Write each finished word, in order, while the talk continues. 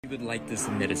If you would like to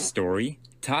submit a story,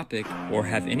 topic, or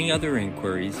have any other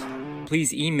inquiries,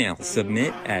 please email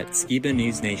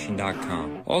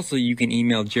submit@skibanewsnation.com. Also, you can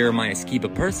email Jeremiah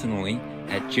Skiba personally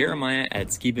at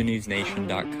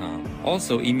jeremiah@skibanewsnation.com.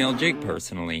 Also, email Jake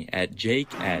personally at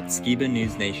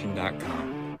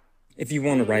jake@skibanewsnation.com. If you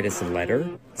want to write us a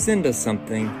letter, send us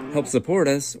something, help support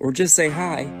us, or just say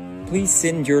hi, please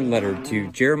send your letter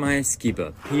to Jeremiah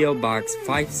Skiba, P.O. Box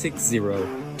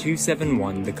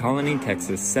 560-271, The Colony,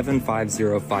 Texas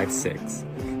 75056.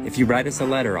 If you write us a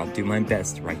letter, I'll do my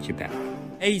best to write you back.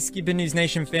 Hey, Skiba News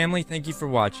Nation family, thank you for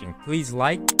watching. Please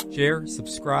like, share,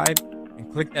 subscribe,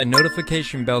 and click that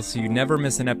notification bell so you never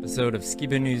miss an episode of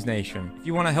Skiba News Nation. If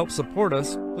you want to help support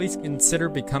us, please consider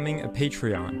becoming a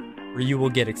Patreon, where you will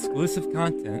get exclusive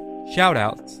content,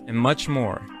 shoutouts, and much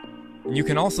more. And you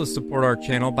can also support our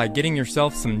channel by getting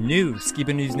yourself some new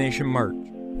Skiba News Nation merch.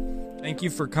 Thank you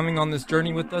for coming on this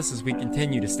journey with us as we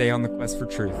continue to stay on the quest for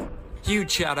truth. Huge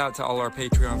shout out to all our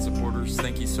Patreon supporters.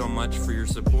 Thank you so much for your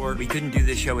support. We couldn't do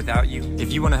this show without you.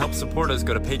 If you want to help support us,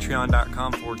 go to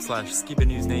patreon.com/Skiba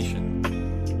News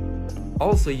Nation.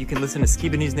 Also, you can listen to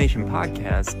Skiba News Nation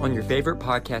podcasts on your favorite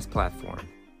podcast platform.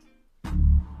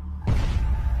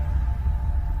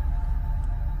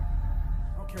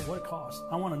 Care what it costs.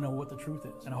 I want to know what the truth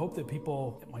is. And I hope that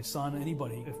people, my son,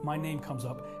 anybody, if my name comes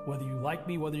up, whether you like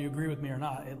me, whether you agree with me or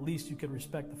not, at least you can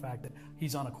respect the fact that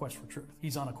he's on a quest for truth.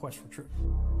 He's on a quest for truth.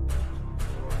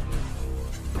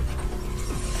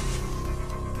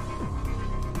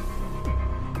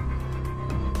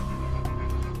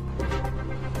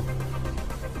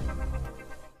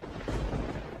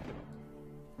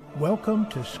 Welcome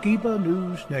to Skiba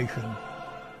News Nation,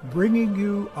 bringing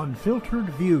you unfiltered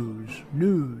views,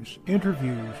 news,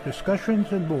 interviews,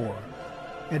 discussions, and more.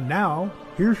 And now,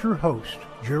 here's your host,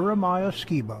 Jeremiah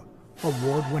Skiba,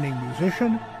 award-winning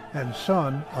musician and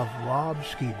son of Rob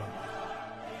Skiba.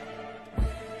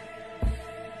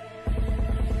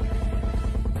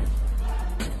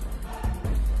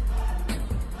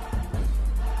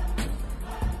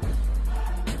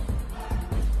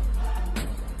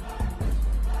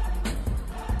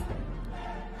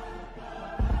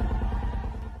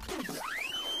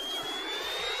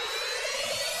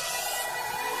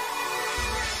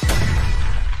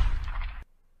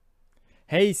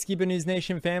 Hey, Skiba News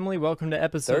Nation family, welcome to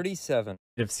episode 37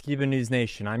 of Skiba News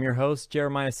Nation. I'm your host,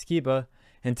 Jeremiah Skiba,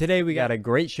 and today we got a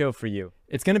great show for you.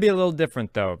 It's going to be a little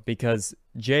different, though, because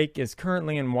Jake is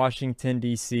currently in Washington,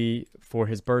 D.C. for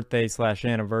his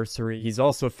birthday/anniversary. He's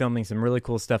also filming some really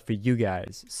cool stuff for you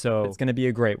guys, so it's going to be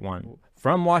a great one.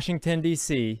 From Washington,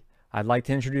 D.C., I'd like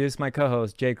to introduce my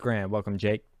co-host, Jake Graham. Welcome,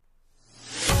 Jake.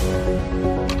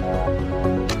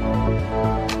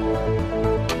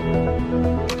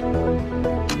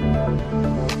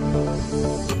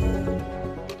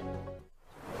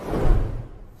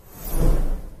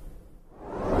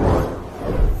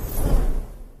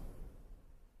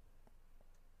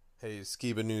 Hey,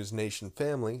 Skiba News Nation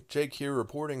family, Jake here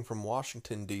reporting from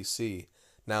Washington, D.C.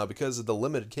 Now, because of the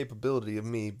limited capability of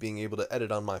me being able to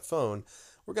edit on my phone,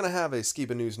 we're going to have a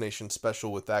Skiba News Nation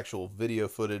special with actual video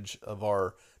footage of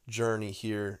our journey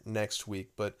here next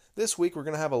week. But this week we're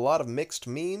going to have a lot of mixed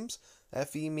memes,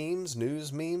 FE memes,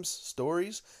 news memes,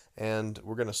 stories, and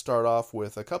we're going to start off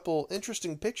with a couple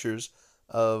interesting pictures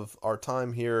of our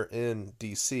time here in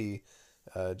D.C.,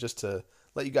 just to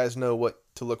let you guys know what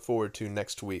to look forward to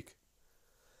next week.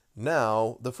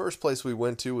 Now, the first place we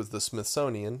went to was the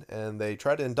Smithsonian, and they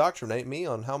tried to indoctrinate me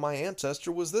on how my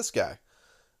ancestor was this guy.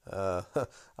 I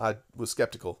was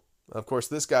skeptical. Of course,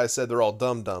 this guy said they're all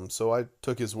dum-dum, so I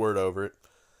took his word over it.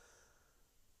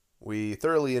 We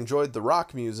thoroughly enjoyed the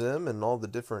Rock Museum and all the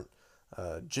different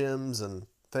gems and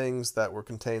things that were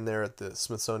contained there at the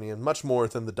Smithsonian, much more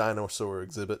than the dinosaur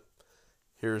exhibit.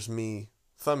 Here's me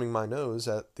thumbing my nose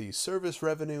at the Service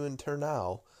Revenue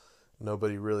Internal.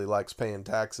 Nobody really likes paying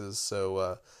taxes, so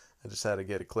I just had to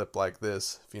get a clip like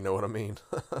this, if you know what I mean.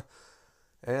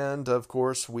 And, of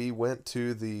course, we went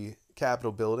to the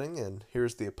Capitol building, and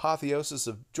here's the apotheosis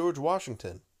of George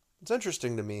Washington. It's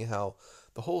interesting to me how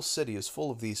the whole city is full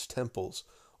of these temples,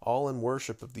 all in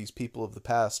worship of these people of the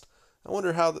past. I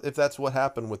wonder if that's what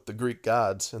happened with the Greek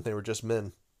gods, and they were just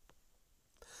men.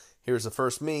 Here's the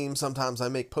first meme. Sometimes I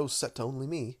make posts set to only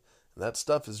me, and that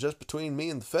stuff is just between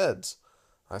me and the feds.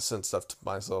 I send stuff to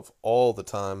myself all the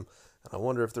time, and I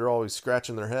wonder if they're always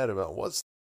scratching their head about what's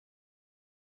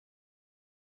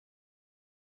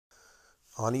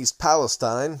on East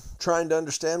Palestine, trying to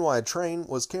understand why a train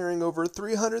was carrying over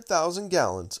 300,000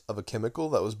 gallons of a chemical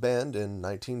that was banned in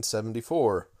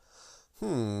 1974.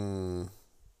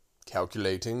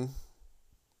 Calculating.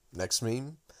 Next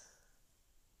meme.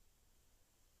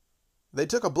 They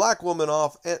took a black woman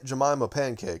off Aunt Jemima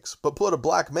pancakes, but put a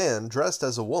black man dressed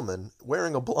as a woman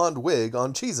wearing a blonde wig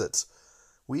on Cheez-Its.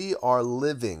 We are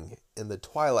living in the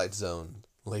Twilight Zone,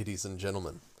 ladies and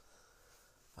gentlemen.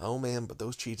 Oh man, but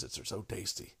those Cheez-Its are so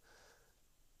tasty.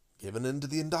 Giving in to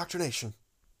the indoctrination.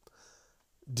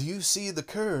 Do you see the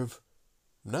curve?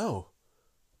 No.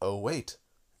 Oh wait,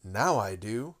 now I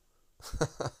do.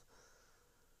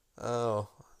 Oh,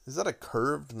 is that a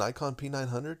curved Nikon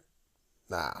P900?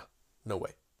 Nah, no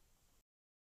way.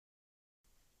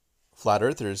 Flat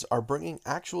Earthers are bringing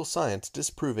actual science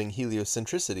disproving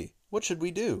heliocentricity. What should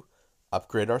we do?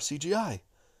 Upgrade our CGI.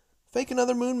 Fake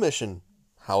another moon mission.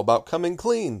 How about coming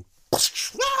clean?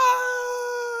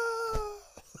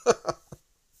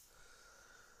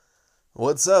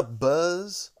 What's up,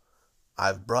 Buzz?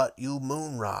 I've brought you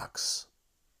moon rocks.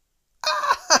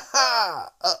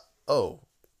 Oh,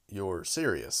 you're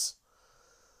serious.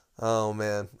 Oh,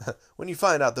 man. When you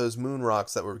find out those moon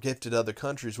rocks that were gifted to other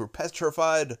countries were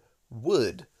petrified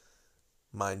wood.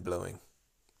 Mind-blowing.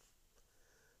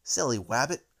 Silly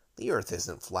wabbit, the Earth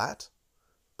isn't flat.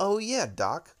 Oh, yeah,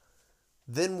 Doc.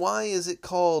 Then why is it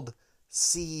called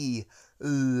sea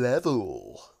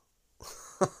level?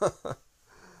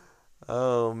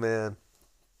 Oh, man.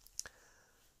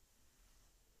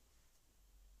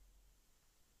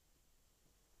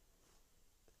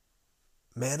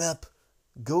 Man up.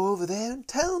 Go over there and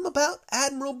tell him about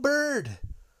Admiral Byrd.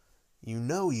 You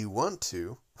know you want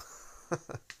to.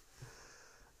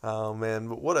 Oh, man.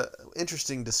 But what an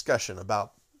interesting discussion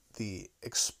about the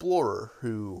explorer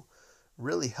who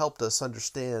really helped us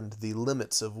understand the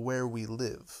limits of where we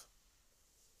live.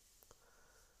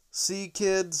 See,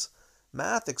 kids,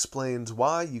 math explains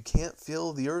why you can't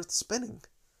feel the earth spinning.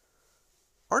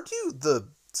 Aren't you the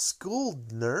school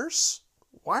nurse?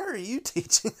 Why are you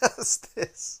teaching us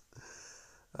this?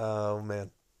 Oh,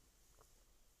 man.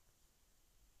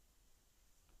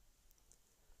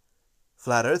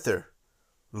 Flat Earther,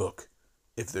 look,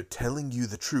 if they're telling you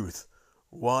the truth,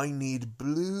 why need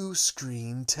blue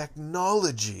screen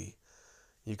technology?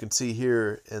 You can see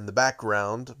here in the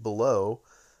background below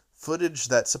footage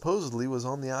that supposedly was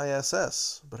on the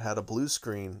ISS, but had a blue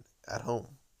screen at home.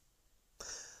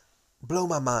 Blow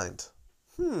my mind.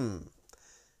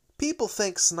 People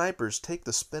think snipers take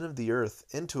the spin of the Earth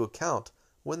into account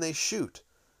when they shoot,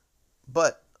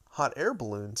 but hot air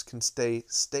balloons can stay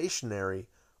stationary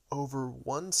over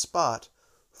one spot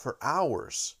for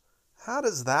hours. How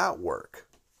does that work?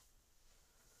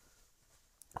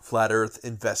 Flat Earth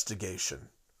investigation.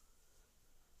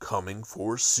 Coming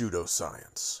for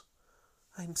pseudoscience.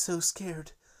 I'm so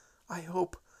scared. I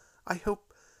hope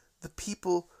the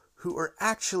people who are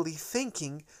actually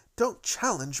thinking don't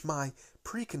challenge my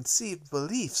preconceived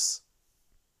beliefs.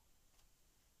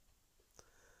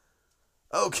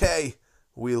 Okay,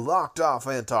 we locked off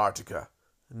Antarctica.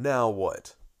 Now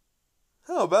what?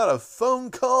 How about a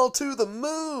phone call to the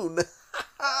moon?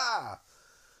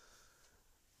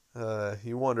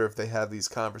 You wonder if they have these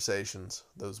conversations,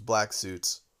 those black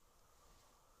suits.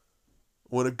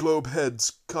 When a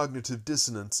globehead's cognitive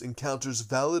dissonance encounters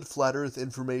valid flat Earth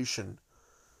information.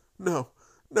 No,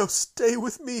 stay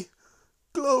with me.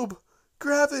 Globe,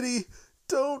 gravity,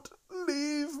 don't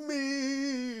leave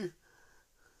me.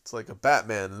 It's like a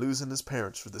Batman losing his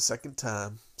parents for the second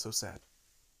time. So sad.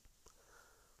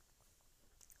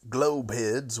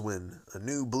 Globeheads when a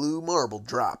new blue marble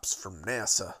drops from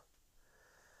NASA.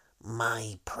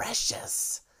 My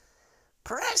precious.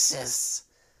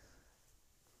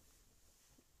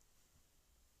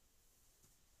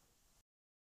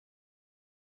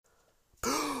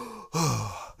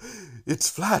 It's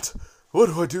flat. What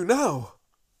do I do now?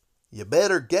 You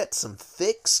better get some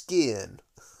thick skin.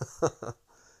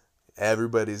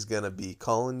 Everybody's gonna be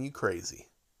calling you crazy.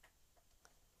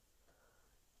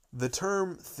 The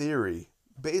term theory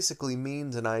basically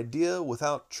means an idea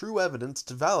without true evidence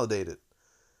to validate it.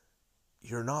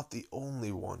 You're not the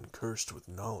only one cursed with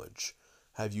knowledge.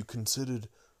 Have you considered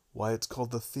why it's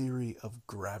called the theory of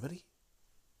gravity?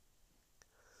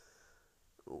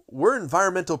 We're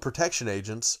environmental protection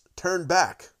agents. Turn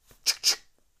back.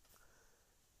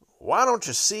 Why don't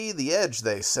you see the edge,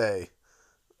 they say?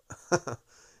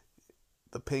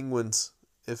 The penguins,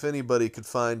 if anybody could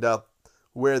find out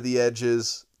where the edge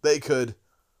is, they could.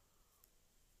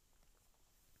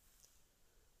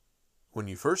 When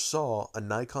you first saw a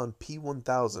Nikon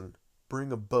P1000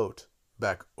 bring a boat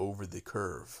back over the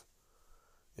curve.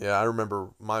 Yeah, I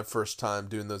remember my first time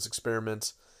doing those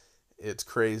experiments. It's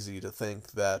crazy to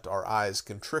think that our eyes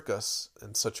can trick us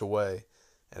in such a way,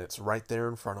 and it's right there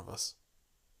in front of us.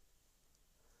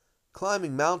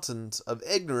 Climbing mountains of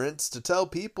ignorance to tell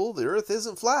people the earth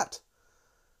isn't flat.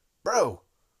 Bro,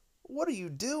 what are you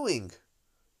doing?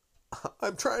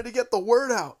 I'm trying to get the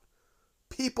word out.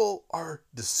 People are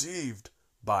deceived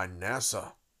by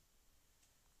NASA.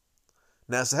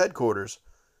 NASA headquarters.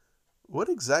 What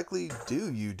exactly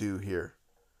do you do here?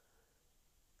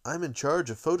 I'm in charge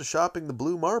of photoshopping the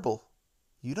blue marble.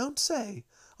 You don't say.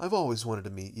 I've always wanted to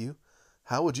meet you.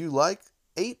 How would you like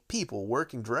 8 people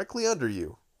working directly under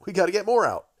you? We got to get more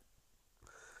out.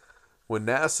 When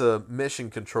NASA Mission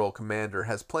Control Commander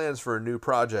has plans for a new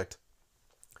project.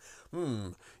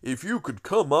 If you could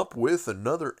come up with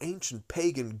another ancient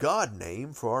pagan god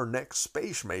name for our next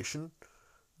space mission,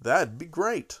 that'd be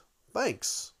great.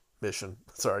 Thanks, mission.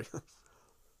 Sorry.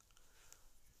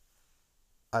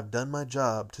 I've done my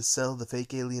job to sell the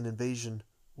fake alien invasion.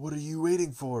 What are you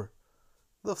waiting for?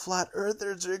 The flat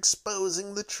earthers are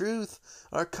exposing the truth.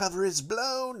 Our cover is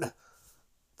blown.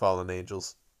 Fallen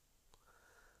angels.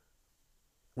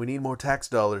 We need more tax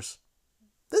dollars.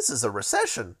 This is a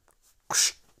recession.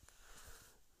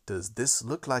 Does this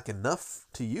look like enough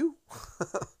to you?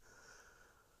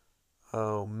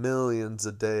 Oh, millions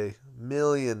a day.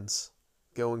 Millions.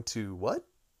 Going to what?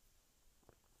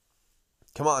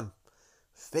 Come on.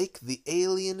 Fake the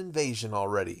alien invasion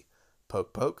already.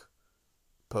 Poke, poke.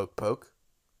 Poke, poke.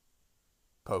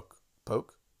 Poke,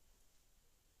 poke.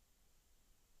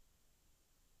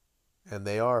 And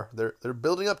they are. They're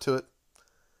building up to it.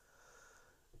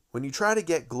 When you try to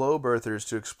get globe earthers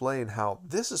to explain how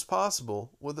this is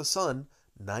possible with the sun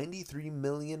 93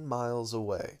 million miles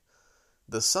away,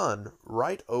 the sun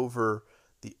right over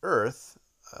the earth,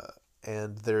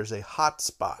 and there's a hot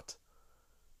spot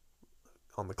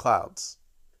on the clouds.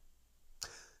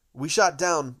 We shot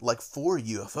down like 4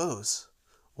 UFOs.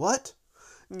 What?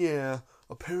 Yeah,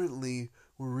 apparently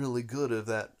we're really good at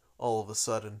that all of a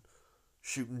sudden.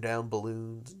 Shooting down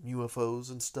balloons and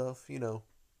UFOs and stuff, you know.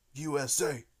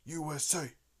 USA!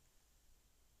 USA!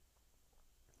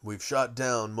 We've shot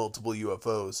down multiple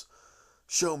UFOs.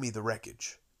 Show me the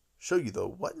wreckage. Show you the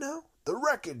what now? The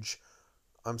wreckage!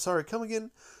 I'm sorry, come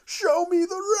again? Show me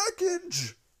the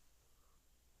wreckage!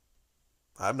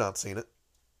 I've not seen it.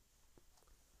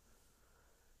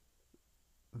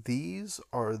 These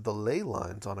are the ley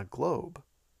lines on a globe.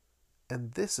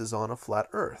 And this is on a flat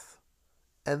Earth.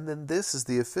 And then this is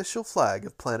the official flag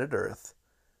of planet Earth.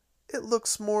 It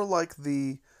looks more like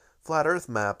the flat Earth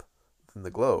map than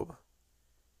the globe.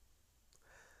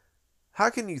 How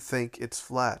can you think it's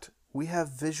flat? We have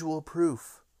visual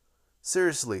proof.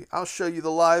 Seriously, I'll show you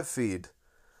the live feed.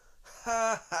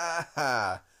 Ha ha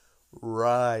ha.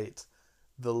 Right.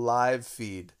 The live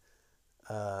feed.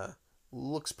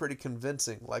 Looks pretty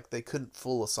convincing, like they couldn't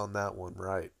fool us on that one,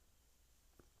 right?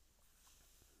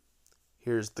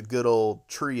 Here's the good old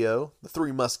trio, the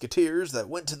 3 musketeers that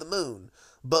went to the moon.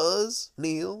 Buzz,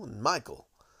 Neil, and Michael.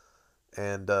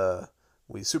 And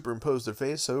we superimposed their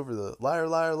face over the Liar,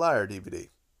 Liar, Liar DVD.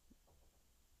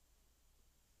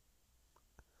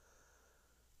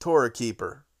 Torah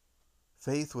Keeper.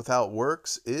 Faith without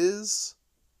works is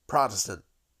Protestant.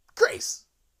 Grace.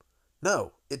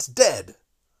 No, it's dead.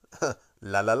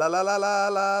 La la la la la la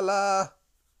la la.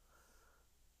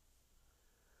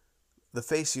 The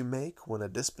face you make when a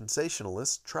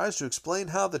dispensationalist tries to explain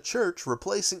how the church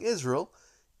replacing Israel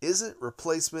isn't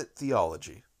replacement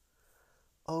theology.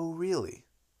 Oh, really?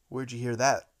 Where'd you hear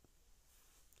that?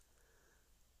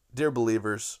 Dear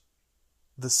believers,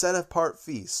 the set-apart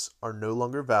feasts are no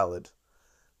longer valid.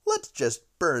 Let's just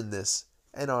burn this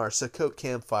in our Sukkot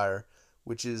campfire,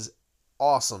 which is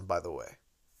awesome, by the way.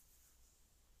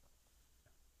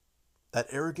 That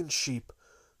arrogant sheep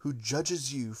who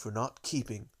judges you for not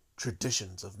keeping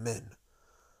traditions of men.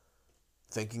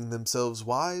 Thinking themselves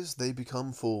wise, they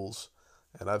become fools.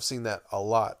 And I've seen that a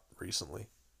lot recently.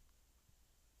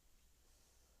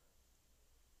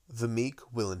 The meek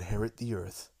will inherit the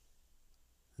earth,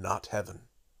 not heaven.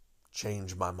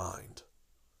 Change my mind.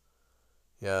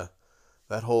 Yeah,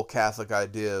 that whole Catholic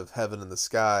idea of heaven in the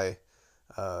sky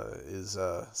is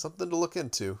something to look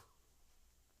into.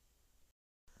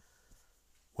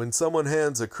 When someone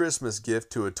hands a Christmas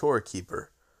gift to a Torah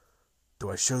keeper, do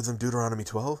I show them Deuteronomy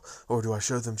 12 or do I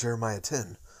show them Jeremiah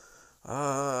 10?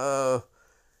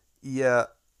 Yeah,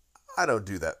 I don't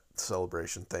do that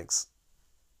celebration, thanks.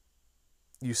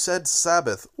 You said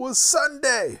Sabbath was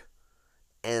Sunday,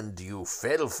 and you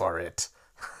fell for it.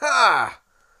 Ha!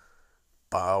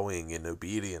 Bowing in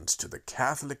obedience to the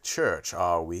Catholic Church,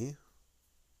 are we?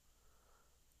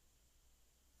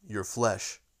 Your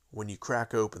flesh, when you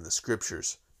crack open the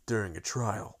scriptures during a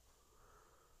trial.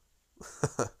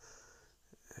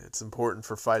 It's important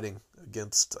for fighting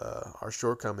against our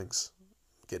shortcomings,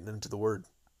 getting into the Word.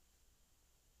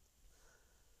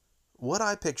 what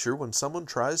I picture when someone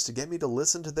tries to get me to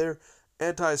listen to their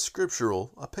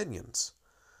anti-scriptural opinions.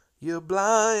 You're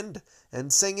blind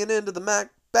and singing into the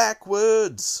Mac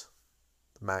backwards.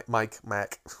 Mac.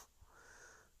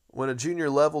 When a junior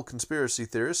level conspiracy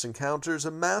theorist encounters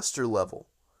a master level.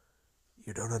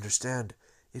 You don't understand.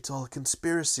 It's all a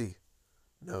conspiracy.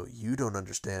 No, you don't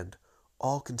understand.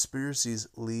 All conspiracies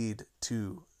lead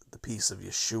to the peace of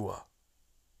Yeshua.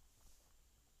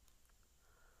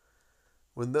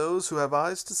 When those who have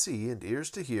eyes to see and ears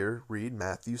to hear read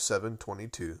Matthew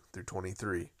 7:22 through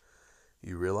 23,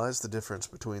 you realize the difference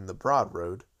between the broad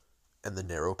road and the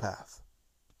narrow path.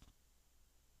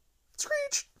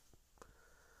 Screech!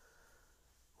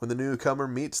 When the newcomer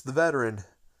meets the veteran,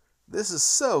 this is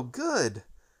so good.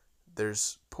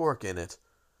 There's pork in it.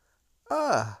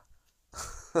 Ah!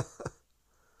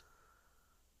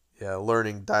 Yeah,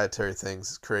 learning dietary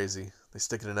things is crazy. They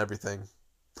stick it in everything.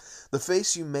 The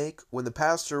face you make when the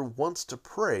pastor wants to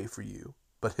pray for you,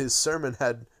 but his sermon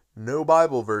had no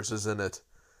Bible verses in it.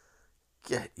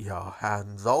 Get your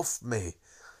hands off me,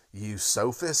 you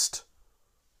sophist.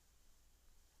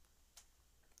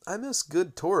 I miss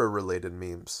good Torah-related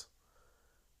memes.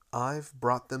 I've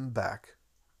brought him back.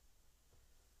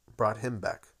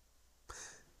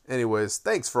 Anyways,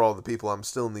 thanks for all the people I'm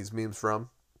stealing these memes from.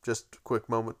 Just a quick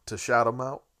moment to shout them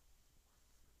out.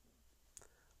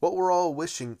 What we're all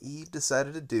wishing Eve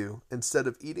decided to do instead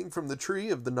of eating from the tree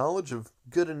of the knowledge of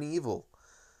good and evil.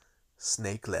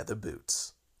 Snake leather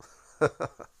boots.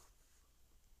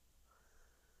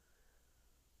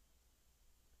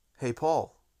 Hey,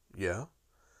 Paul. Yeah?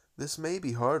 This may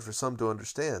be hard for some to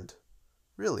understand.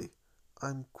 Really,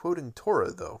 I'm quoting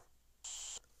Torah, though.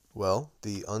 Well,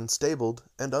 the unstabled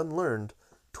and unlearned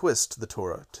twist the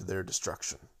Torah to their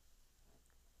destruction.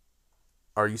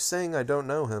 Are you saying I don't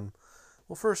know him?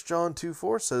 Well, 1 John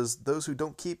 2:4 says, those who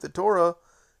don't keep the Torah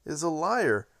is a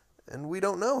liar, and we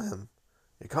don't know him.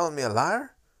 You're calling me a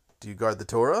liar? Do you guard the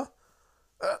Torah?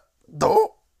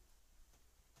 No.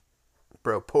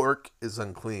 Bro, pork is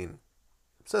unclean.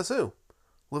 Says who?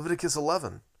 Leviticus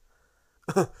 11.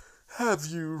 Have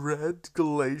you read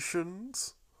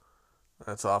Galatians?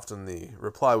 That's often the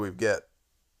reply we get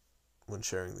when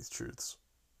sharing these truths.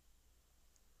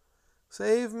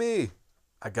 Save me.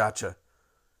 I gotcha.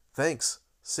 Thanks.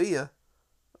 See ya.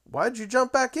 Why'd you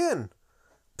jump back in?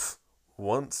 Pfft,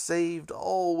 once saved,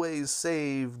 always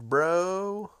saved,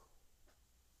 bro.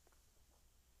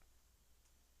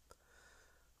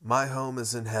 My home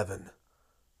is in heaven.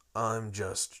 I'm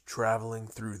just traveling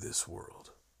through this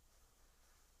world.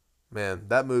 Man,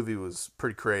 that movie was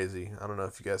pretty crazy. I don't know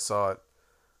if you guys saw it.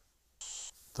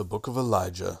 The Book of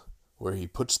Elijah, where he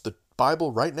puts the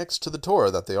Bible right next to the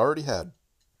Torah that they already had.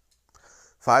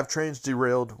 5 trains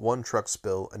derailed, 1 truck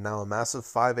spill, and now a massive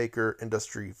 5-acre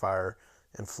industry fire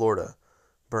in Florida,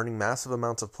 burning massive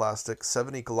amounts of plastic,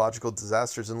 7 ecological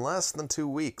disasters in less than 2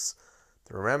 weeks.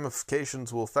 The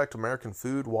ramifications will affect American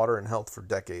food, water, and health for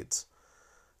decades.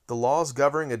 The laws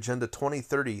governing Agenda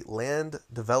 2030 land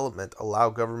development allow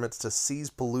governments to seize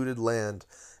polluted land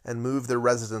and move their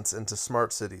residents into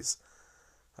smart cities.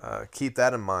 Keep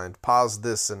that in mind. Pause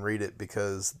this and read it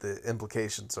because the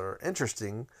implications are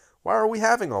interesting. Why are we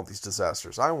having all these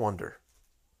disasters? I wonder.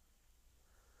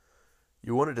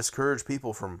 We want to discourage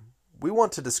people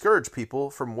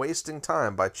from wasting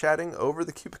time by chatting over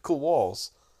the cubicle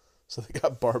walls. So they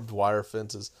got barbed wire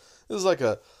fences. This is like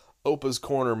a OPA'S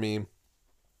Corner meme.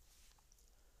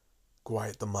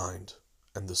 Quiet the mind,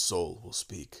 and the soul will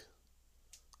speak.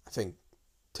 I think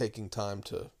taking time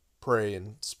to pray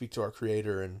and speak to our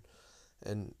Creator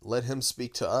and let Him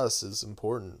speak to us is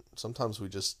important. Sometimes we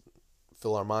just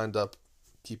fill our mind up,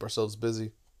 keep ourselves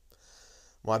busy.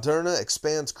 Moderna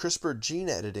expands CRISPR gene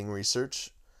editing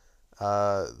research.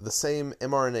 The same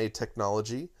mRNA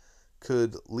technology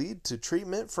could lead to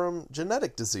treatment from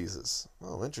genetic diseases.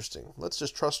 Oh, interesting. Let's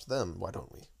just trust them, why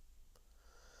don't we?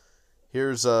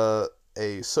 Here's a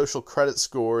social credit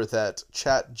score that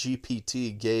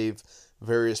ChatGPT gave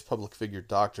various public figure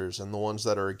doctors, and the ones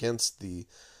that are against the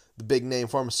big name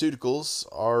pharmaceuticals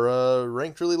are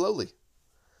ranked really lowly.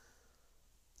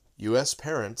 U.S.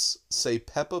 parents say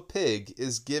Peppa Pig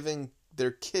is giving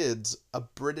their kids a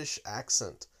British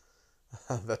accent.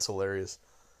 That's hilarious.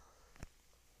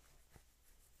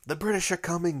 The British are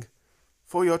coming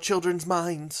for your children's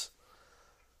minds.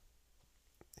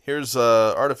 Here's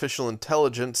artificial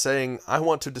intelligence saying, I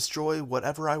want to destroy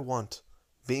whatever I want.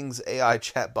 Bing's AI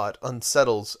chatbot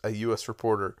unsettles a U.S.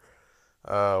 reporter.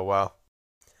 Wow.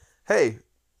 Hey,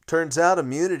 turns out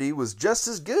immunity was just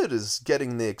as good as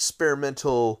getting the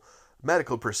experimental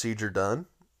medical procedure done,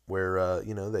 where,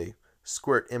 they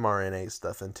squirt mRNA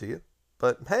stuff into you.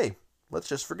 But hey, let's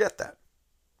just forget that.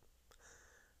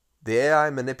 The AI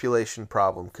manipulation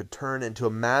problem could turn into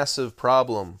a massive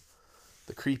problem.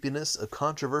 The creepiness of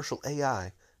controversial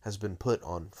AI has been put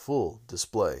on full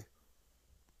display.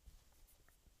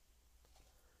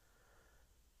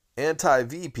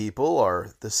 Anti-V people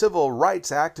are the civil rights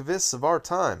activists of our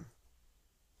time.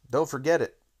 Don't forget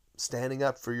it. Standing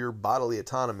up for your bodily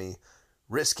autonomy,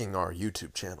 risking our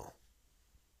YouTube channel.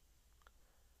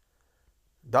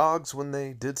 Dogs when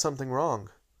they did something wrong.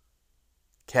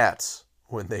 Cats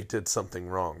when they did something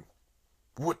wrong.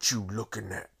 What you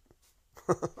looking at?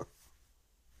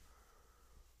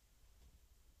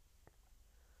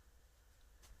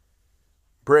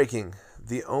 Breaking.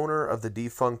 The owner of the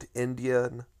defunct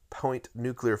Indian Point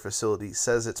nuclear facility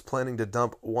says it's planning to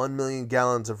dump 1 million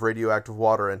gallons of radioactive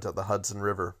water into the Hudson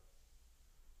River.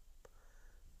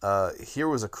 Here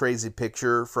was a crazy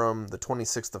picture from the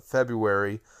 26th of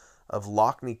February of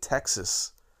Lockney,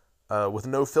 Texas, with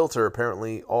no filter,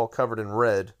 apparently all covered in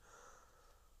red.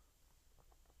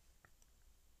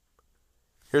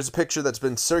 Here's a picture that's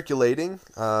been circulating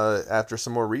after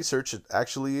some more research. It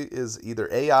actually is either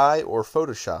AI or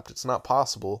photoshopped. It's not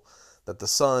possible that the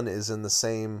sun is in the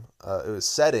same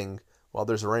setting while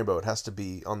there's a rainbow. It has to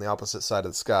be on the opposite side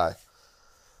of the sky.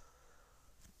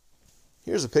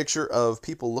 Here's a picture of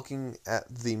people looking at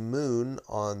the moon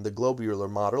on the globular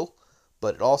model,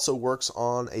 but it also works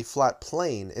on a flat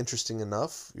plane. Interesting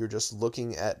enough, you're just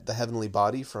looking at the heavenly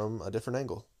body from a different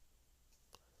angle.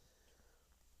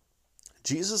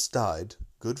 Jesus died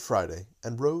Good Friday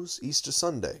and rose Easter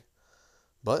Sunday.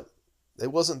 But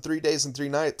it wasn't 3 days and 3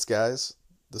 nights, guys.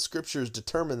 The scriptures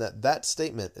determine that that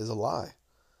statement is a lie.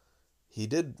 He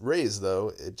did raise,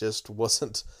 though. It just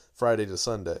wasn't Friday to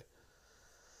Sunday.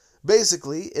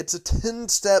 Basically, it's a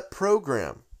 10-step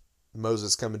program.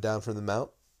 Moses coming down from the mount.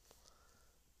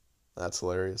 That's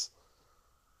hilarious.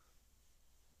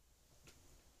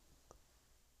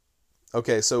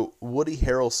 Okay, so Woody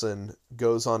Harrelson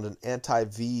goes on an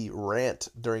anti-V rant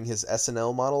during his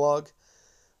SNL monologue.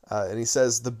 And he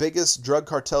says, the biggest drug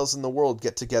cartels in the world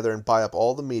get together and buy up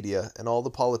all the media and all the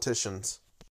politicians.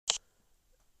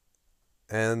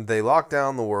 And they lock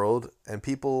down the world, and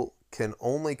people can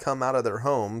only come out of their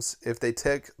homes if they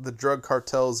take the drug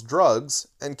cartel's drugs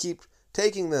and keep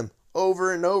taking them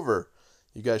over and over.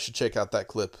 You guys should check out that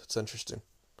clip. It's interesting.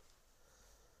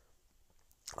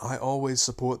 I always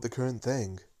support the current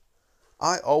thing.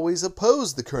 I always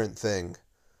oppose the current thing.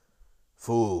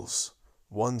 Fools.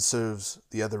 One serves,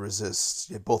 the other resists,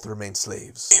 yet both remain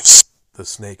slaves. The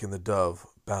snake and the dove,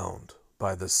 bound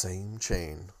by the same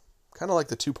chain. Kind of like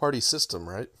the two-party system,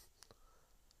 right?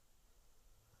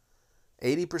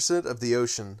 80% of the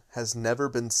ocean has never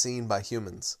been seen by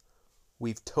humans.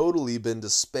 We've totally been to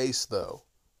space, though.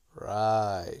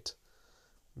 Right.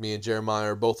 Me and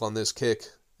Jeremiah are both on this kick.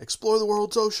 Explore the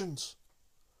world's oceans.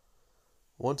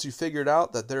 Once you figured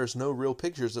out that there's no real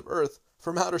pictures of Earth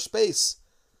from outer space,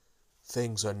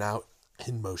 things are now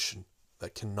in motion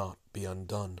that cannot be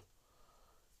undone.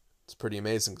 It's pretty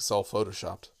amazing. It's all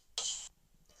photoshopped.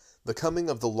 The coming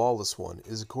of the lawless one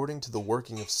is according to the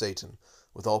working of Satan,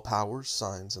 with all powers,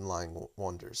 signs, and lying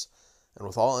wonders, and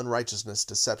with all unrighteousness,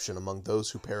 deception among those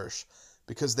who perish,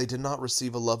 because they did not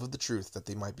receive a love of the truth that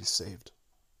they might be saved.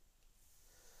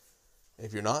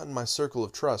 If you're not in my circle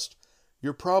of trust,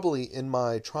 you're probably in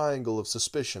my triangle of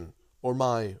suspicion, or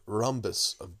my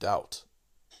rhombus of doubt.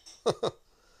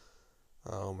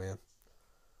 Oh, man.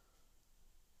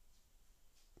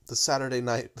 The Saturday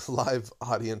Night Live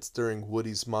audience during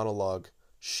Woody's monologue,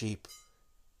 sheep.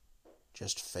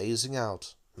 Just phasing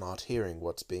out, not hearing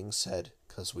what's being said,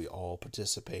 because we all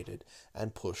participated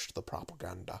and pushed the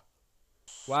propaganda.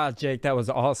 Wow, Jake, that was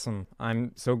awesome.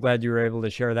 I'm so glad you were able to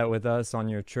share that with us on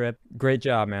your trip. Great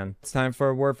job, man. It's time for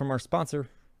a word from our sponsor.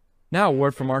 Now, a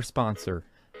word from our sponsor.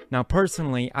 Now,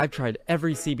 personally, I've tried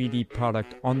every CBD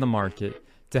product on the market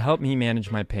to help me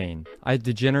manage my pain. I have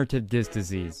degenerative disc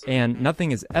disease, and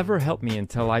nothing has ever helped me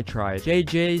until I tried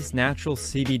JJ's Natural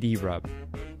CBD Rub.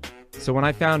 So when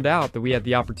I found out that we had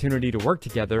the opportunity to work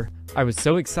together, I was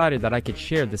so excited that I could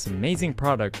share this amazing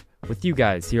product with you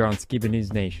guys here on Skiba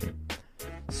News Nation.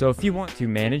 So if you want to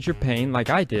manage your pain like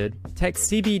I did,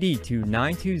 text CBD to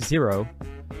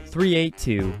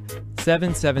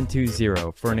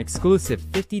 920-382-7720 for an exclusive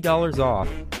 $50 off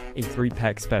a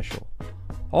 3-pack special.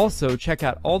 Also, check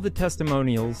out all the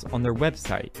testimonials on their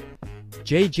website,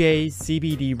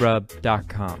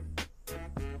 jjcbdrub.com.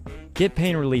 Get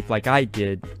pain relief like I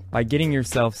did by getting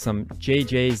yourself some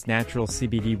JJ's Natural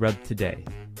CBD Rub today.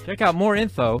 Check out more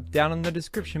info down in the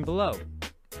description below.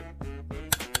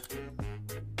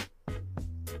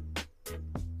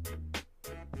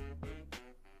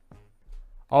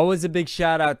 Always a big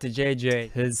shout out to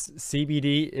JJ. His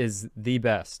CBD is the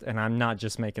best, and I'm not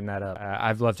just making that up.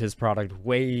 I've loved his product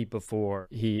way before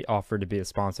he offered to be a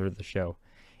sponsor of the show.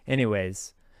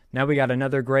 Anyways, now we got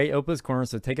another great OPA'S Corner,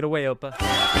 so take it away, Opa.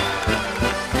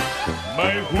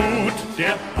 Mein Hut,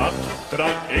 der hat 3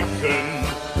 Ecken.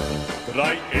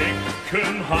 3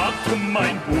 Ecken hat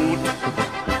mein Hut.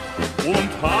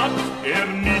 Und hat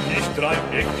nicht 3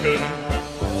 Ecken,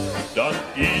 dann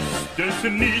ist es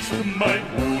nicht mein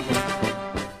Hut.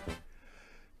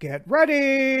 Get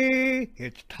ready!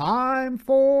 It's time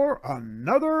for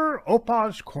another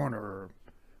OPA'S Corner.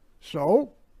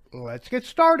 So, let's get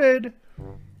started.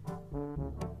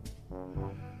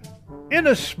 In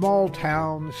a small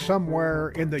town somewhere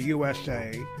in the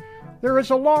USA, there is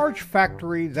a large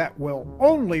factory that will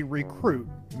only recruit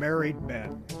married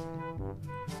men.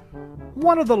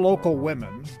 One of the local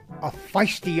women, a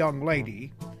feisty young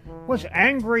lady, was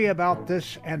angry about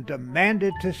this and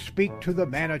demanded to speak to the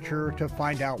manager to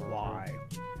find out why.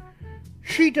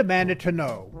 She demanded to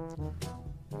know,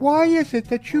 "Why is it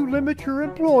that you limit your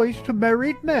employees to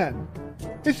married men?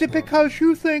 Is it because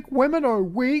you think women are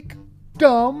weak,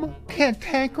 dumb,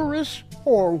 cantankerous,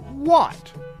 or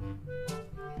what?"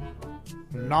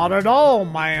 "Not at all,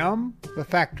 ma'am," the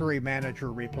factory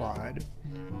manager replied.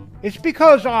 "It's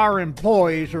because our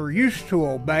employees are used to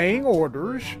obeying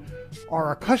orders,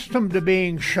 are accustomed to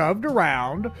being shoved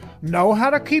around, know how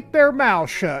to keep their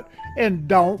mouths shut, and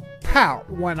don't pout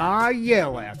when I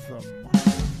yell at them."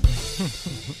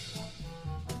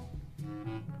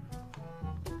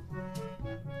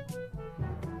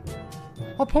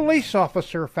 A police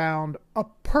officer found a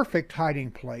perfect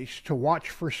hiding place to watch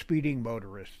for speeding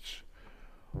motorists.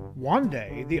 One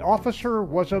day, the officer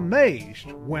was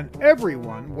amazed when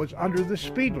everyone was under the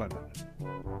speed limit.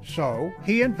 So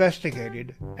he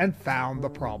investigated and found the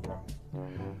problem.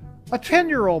 A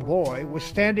 10-year-old boy was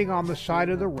standing on the side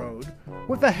of the road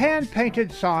with a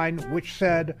hand-painted sign which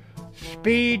said,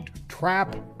 "Speed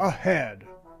trap ahead."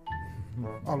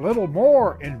 A little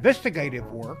more investigative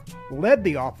work led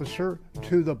the officer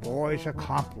to the boy's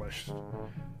accomplice.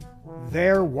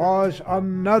 There was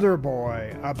another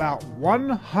boy about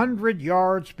 100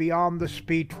 yards beyond the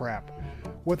speed trap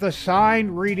with a sign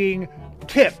reading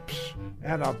 "Tips"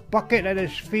 and a bucket at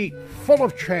his feet full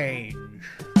of change.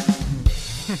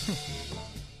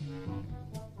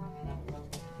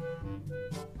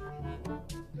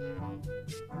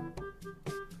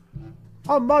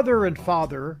 A mother and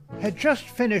father had just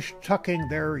finished tucking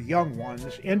their young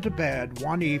ones into bed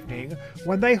one evening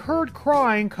when they heard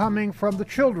crying coming from the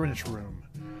children's room.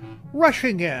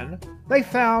 Rushing in, they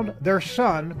found their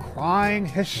son crying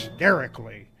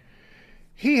hysterically.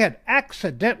 He had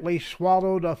accidentally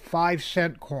swallowed a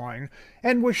 5-cent coin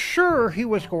and was sure he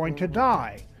was going to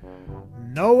die.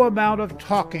 No amount of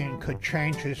talking could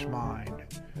change his mind.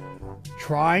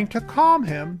 Trying to calm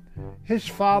him, his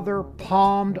father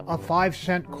palmed a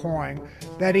 5-cent coin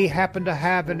that he happened to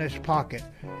have in his pocket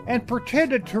and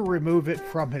pretended to remove it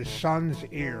from his son's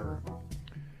ear.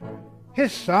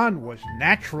 His son was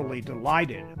naturally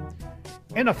delighted.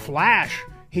 In a flash,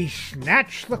 he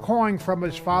snatched the coin from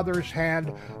his father's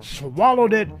hand,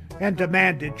 swallowed it, and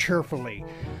demanded cheerfully,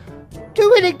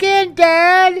 "Do it again,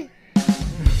 Dad!"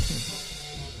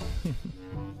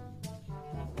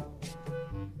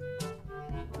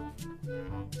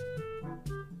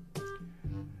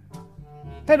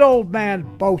 An old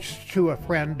man boasts to a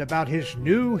friend about his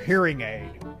new hearing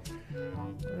aid.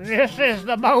 "This is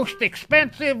the most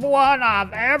expensive one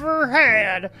I've ever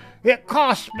had. It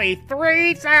cost me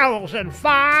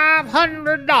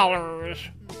 $3,500.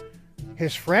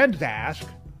 His friends asked,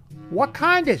 "What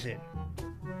kind is it?"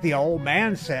 The old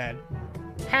man said,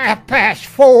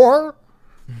 4:30.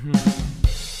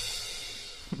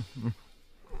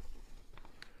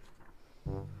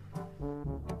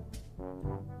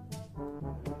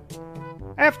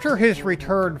 After his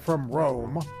return from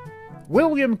Rome,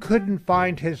 William couldn't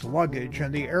find his luggage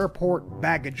in the airport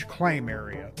baggage claim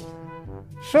area.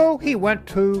 So he went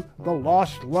to the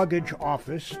lost luggage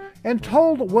office and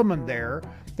told the woman there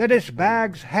that his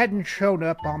bags hadn't shown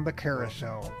up on the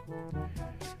carousel.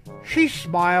 She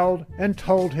smiled and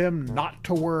told him not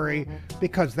to worry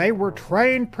because they were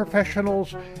trained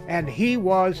professionals and he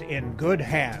was in good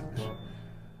hands.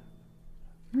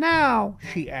 "Now,"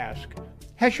 she asked,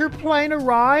 "has your plane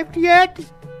arrived yet?"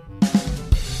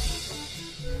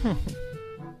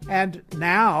 And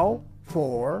now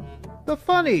for the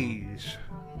funnies.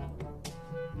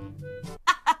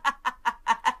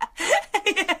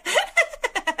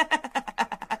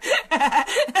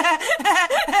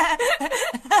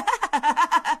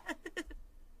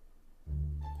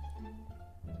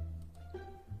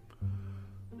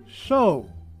 So,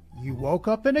 you woke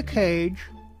up in a cage,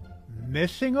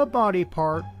 missing a body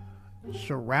part,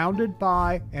 surrounded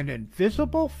by an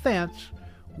invisible fence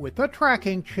with a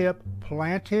tracking chip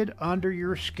planted under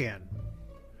your skin.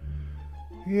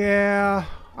 Yeah,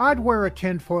 I'd wear a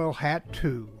tinfoil hat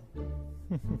too.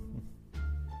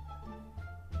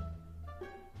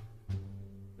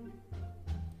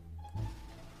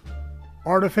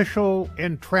 Artificial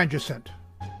intransigent.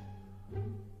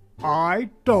 I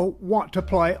don't want to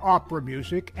play opera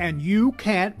music, and you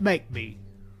can't make me.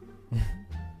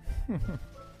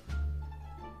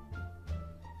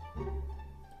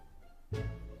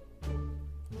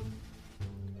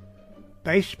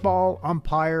 Baseball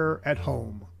umpire at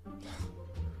home.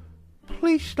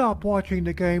 Please stop watching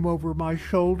the game over my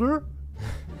shoulder.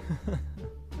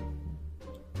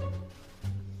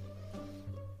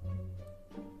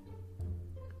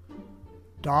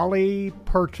 Dolly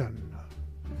Parton.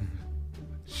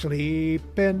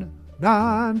 Sleeping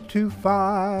 9 to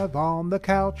 5 on the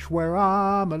couch where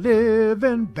I'm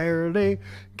a-living, barely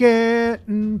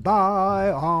getting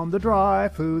by on the dry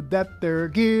food that they're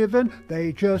giving.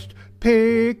 They just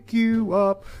pick you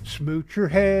up, smooch your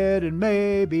head, and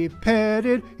maybe pet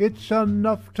it. It's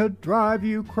enough to drive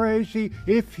you crazy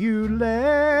if you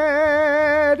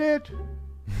let it.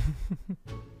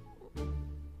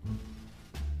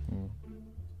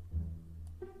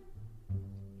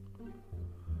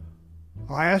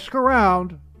 I asked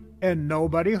around, and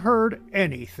nobody heard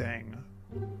anything.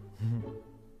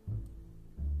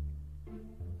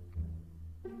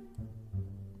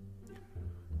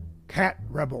 Cat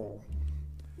Rebel.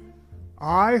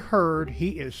 I heard he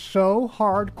is so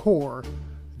hardcore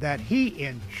that he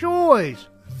enjoys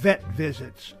vet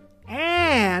visits,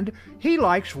 and he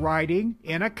likes riding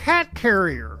in a cat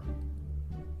carrier.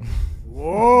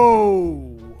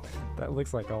 Whoa! That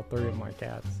looks like all 3 of my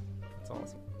cats. That's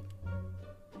awesome.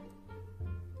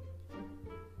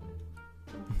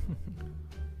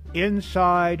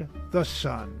 Inside the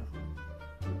sun.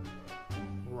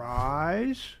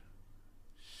 Rise,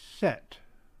 set.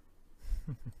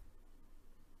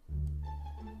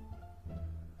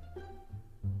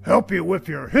 Help you with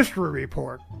your history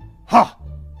report. Ha!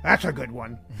 That's a good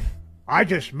one. I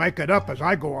just make it up as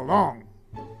I go along.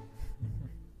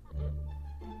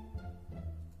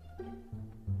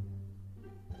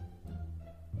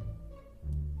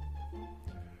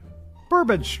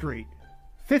 Bourbon Street,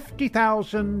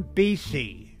 50,000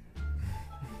 BC.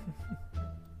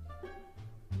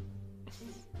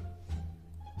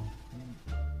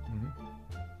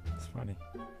 It's funny.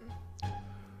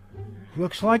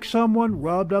 Looks like someone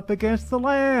rubbed up against the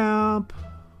lamp.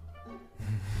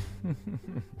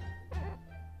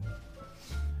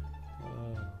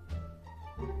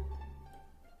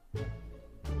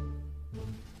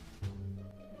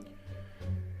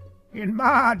 In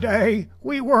my day,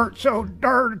 we weren't so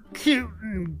darn cute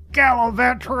and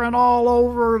gallivanting all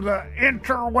over the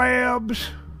interwebs.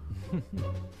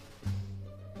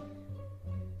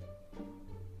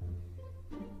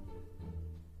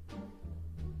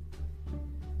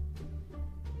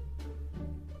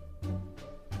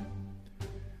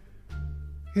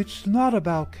 It's not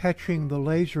about catching the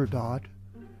laser dot.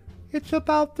 It's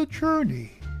about the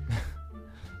journey.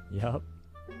 Yup,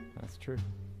 that's true.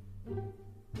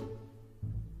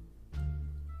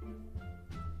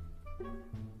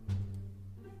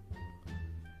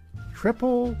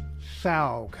 Triple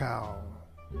sow cow.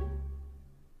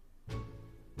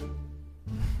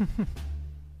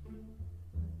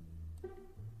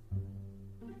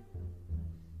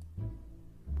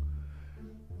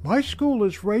 My school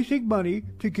is raising money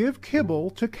to give kibble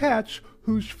to cats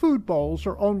whose food bowls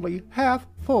are only half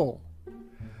full.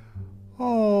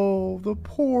 Oh, the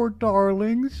poor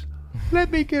darlings. Let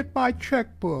me get my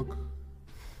checkbook.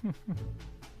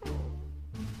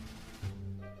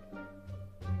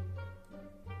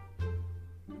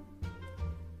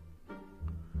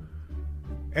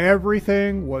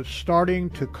 Everything was starting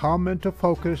to come into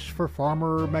focus for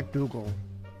Farmer McDougal.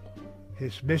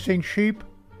 His missing sheep,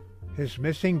 his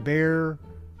missing bear,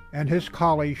 and his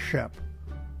collie Shep,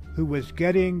 who was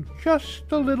getting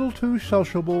just a little too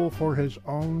sociable for his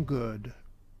own good.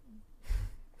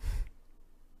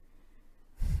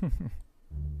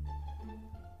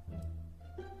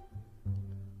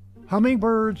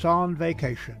 Hummingbirds on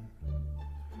vacation.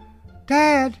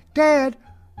 Dad,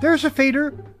 there's a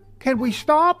feeder. Can we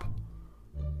stop?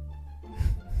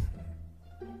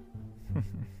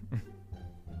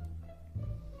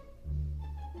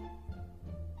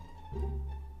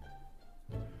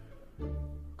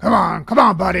 Come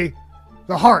on, buddy.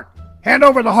 The heart. Hand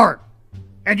over the heart.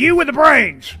 And you with the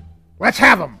brains. Let's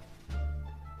have 'em.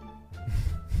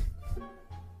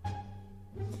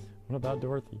 What about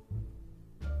Dorothy?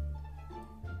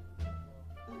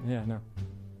 Yeah, no.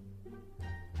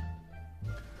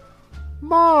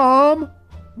 Mom,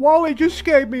 Wally just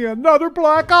gave me another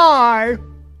black eye.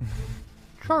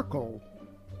 Charcoal.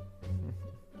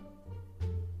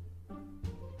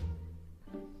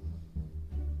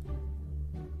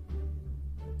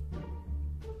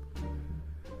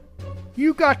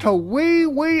 You got to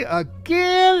wee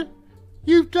again?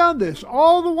 You've done this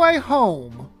all the way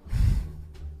home.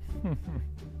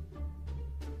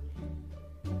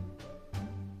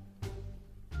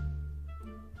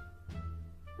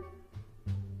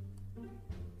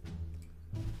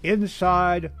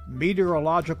 Inside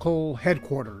meteorological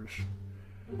headquarters.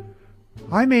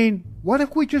 I mean, what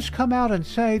if we just come out and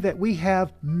say that we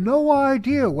have no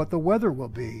idea what the weather will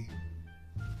be?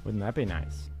 Wouldn't that be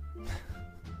nice?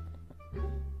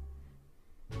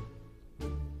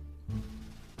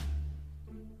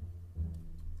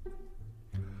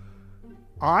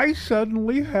 I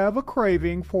suddenly have a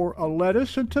craving for a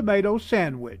lettuce and tomato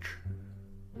sandwich.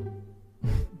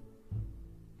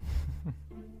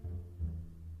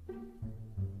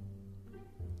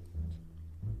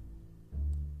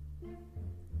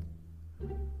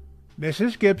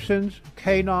 Mrs. Gibson's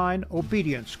Canine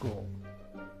Obedience School.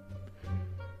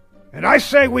 And I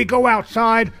say we go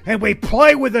outside and we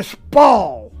play with this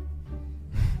ball.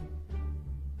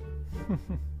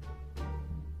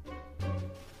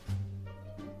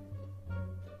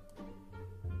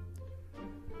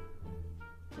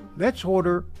 Let's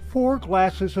order 4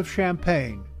 glasses of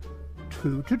champagne,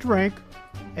 2 to drink,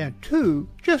 and 2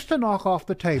 just to knock off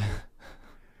the table.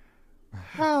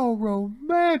 How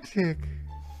romantic!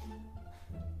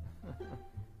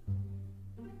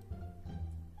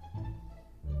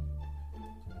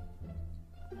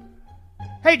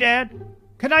 Hey, Dad,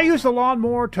 can I use the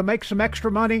lawnmower to make some extra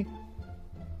money?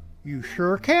 You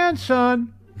sure can,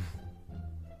 son.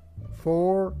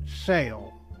 For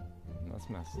sale. That's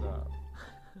messed up.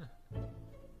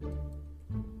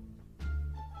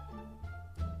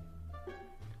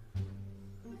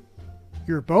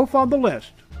 You're both on the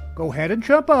list. Go ahead and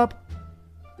jump up.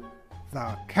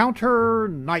 The Counter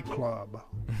Nightclub.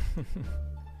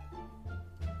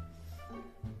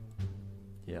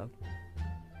 Yep.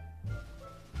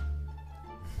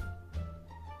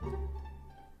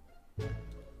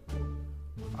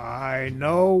 I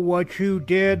know what you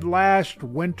did last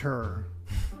winter.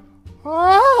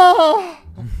 Ah!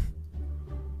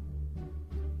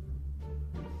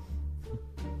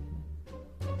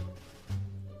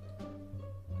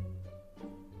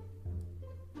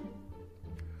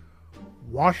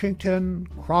 Washington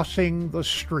crossing the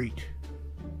street.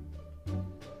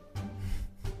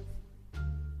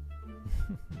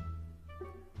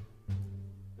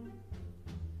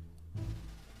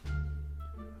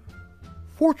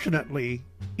 Fortunately,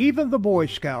 even the Boy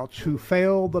Scouts who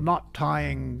fail the knot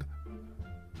tying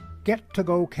get to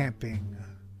go camping.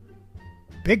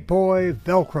 Big Boy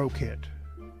Velcro Kit.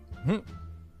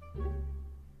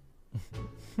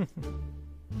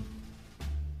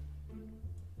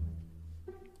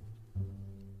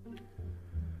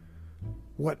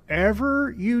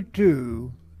 Whatever you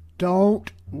do,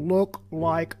 don't look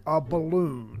like a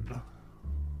balloon.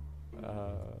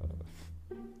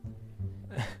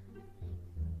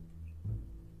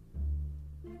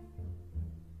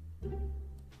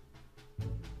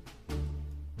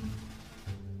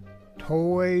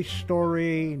 Toy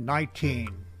Story 19.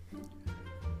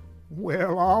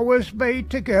 We'll always be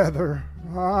together,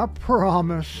 I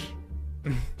promise.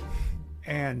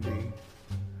 Andy.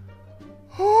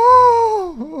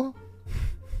 Oh!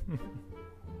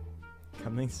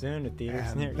 Coming soon to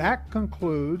theaters near And you. that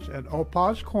concludes an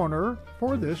OPA'S Corner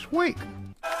for this week.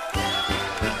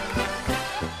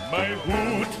 Mein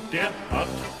Hut, der hat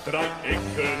 3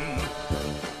 Ecken.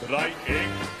 3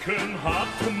 Ecken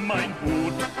hat mein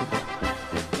Hut.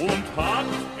 Und hat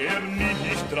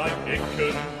nicht 3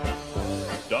 Ecken,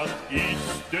 dann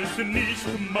ist es nicht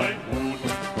mein Hut.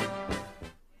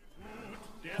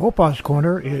 OPA'S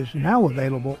Corner is now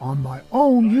available on my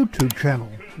own YouTube channel.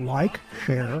 Like,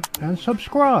 share, and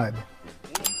subscribe.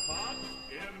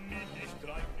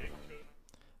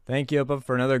 Thank you, Opa,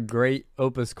 for another great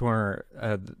Opa's Corner.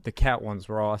 The cat ones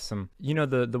were awesome. You know,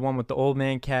 the one with the old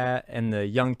man cat and the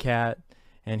young cat,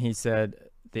 and he said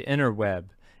the interweb.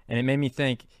 And it made me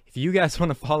think, if you guys want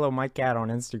to follow my cat on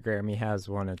Instagram, he has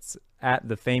one. It's at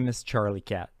the famous Charlie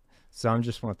Cat. So I'm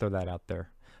just want to throw that out there.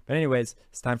 But anyways,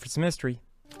 it's time for some history.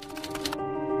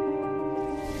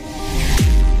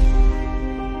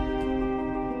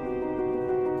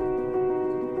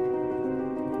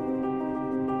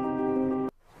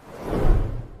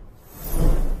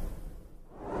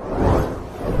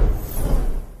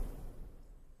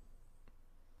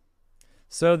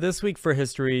 So this week for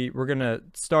history, we're going to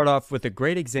start off with a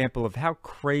great example of how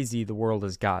crazy the world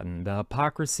has gotten, the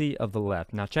hypocrisy of the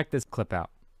left. Now check this clip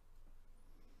out.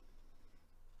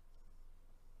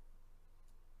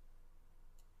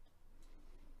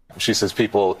 She says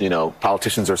people,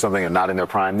 politicians or something are not in their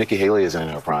prime. Nikki Haley isn't in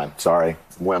her prime. Sorry.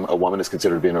 When a woman is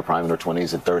considered to be in her prime in her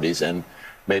 20s and 30s and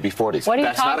maybe 40s. What are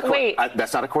you talking? Wait.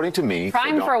 That's not according to me.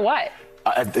 Prime for what?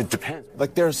 It depends.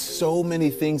 Like, there's so many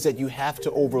things that you have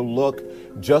to overlook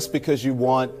just because you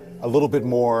want a little bit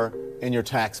more in your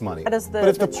tax money. But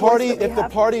if the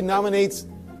party nominates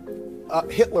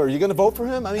Hitler, you're going to vote for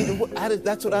him? I mean,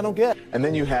 that's what I don't get. And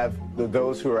then you have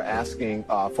those who are asking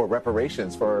for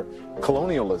reparations for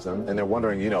colonialism, and they're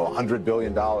wondering, $100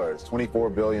 billion,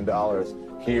 $24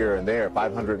 billion here and there,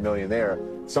 $500 million there.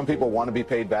 Some people want to be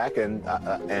paid back, and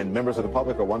members of the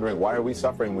public are wondering, why are we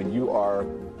suffering when you are,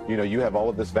 you have all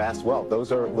of this vast wealth?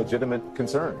 Those are legitimate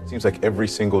concerns. It seems like every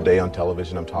single day on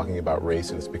television I'm talking about race,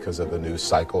 and it's because of the news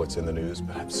cycle. It's in the news,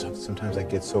 but sometimes I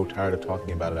get so tired of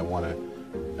talking about it. I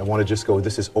want to just go,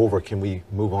 this is over, can we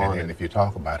move on? And if you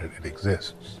talk about it, it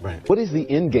exists. Right. What is the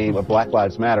end game of Black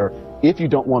Lives Matter if you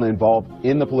don't want to involve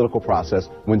in the political process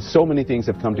when so many things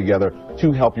have come together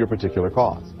to help your particular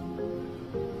cause?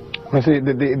 Well, see,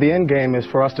 the end game is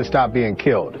for us to stop being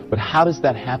killed. But how does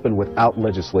that happen without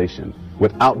legislation,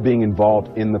 without being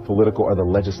involved in the political or the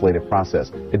legislative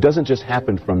process? It doesn't just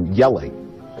happen from yelling.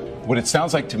 What it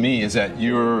sounds like to me is that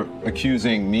you're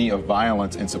accusing me of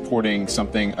violence and supporting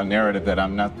a narrative that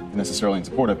I'm not necessarily in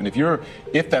support of. And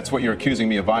if that's what you're accusing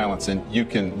me of violence, then you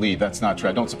can leave. That's not true.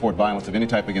 I don't support violence of any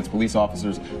type against police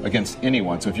officers, against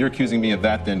anyone. So if you're accusing me of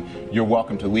that, then you're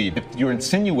welcome to leave. If you're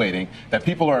insinuating that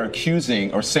people are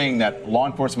accusing or saying that law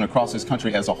enforcement across this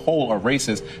country as a whole are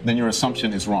racist, then your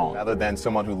assumption is wrong. Rather than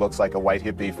someone who looks like a white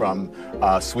hippie from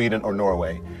Sweden or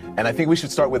Norway. And I think we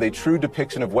should start with a true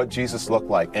depiction of what Jesus looked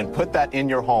like and put that in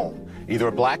your home. Either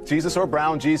a black Jesus or a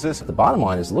brown Jesus. The bottom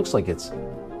line is it looks like it's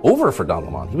over for Don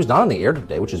Lemon. He was not on the air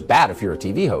today, which is bad if you're a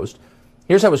TV host.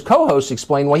 Here's how his co-hosts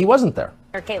explain why he wasn't there.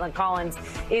 Caitlin Collins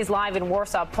is live in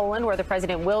Warsaw, Poland, where the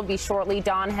president will be shortly.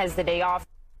 Don has the day off.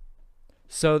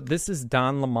 So this is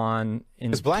Don Lemon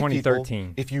in 2013.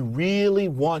 People, if you really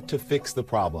want to fix the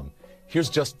problem, here's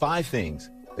just 5 things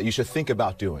that you should think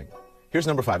about doing. Here's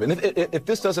number 5. And if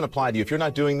this doesn't apply to you, if you're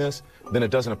not doing this, then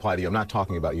it doesn't apply to you. I'm not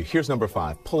talking about you. Here's number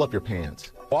 5. Pull up your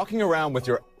pants. Walking around with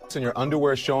your ass and your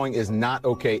underwear showing is not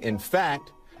okay. In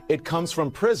fact, it comes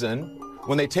from prison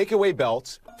when they take away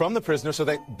belts from the prisoner so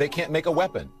that they can't make a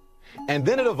weapon. And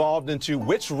then it evolved into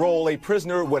which role a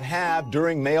prisoner would have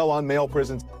during male-on-male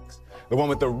prison sex. The one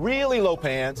with the really low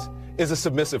pants is a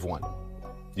submissive one.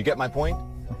 You get my point?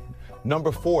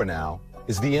 Number 4 now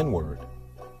is the N-word.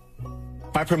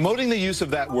 By promoting the use of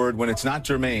that word when it's not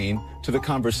germane to the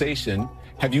conversation,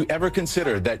 have you ever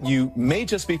considered that you may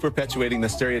just be perpetuating the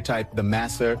stereotype the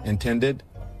masser intended,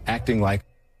 acting like?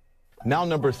 Now,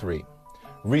 number 3,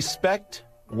 respect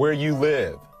where you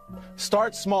live.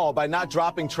 Start small by not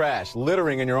dropping trash,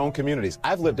 littering in your own communities.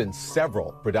 I've lived in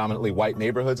several predominantly white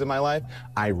neighborhoods in my life.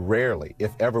 I rarely,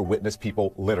 if ever, witness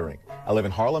people littering. I live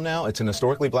in Harlem now. It's an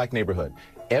historically black neighborhood.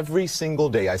 Every single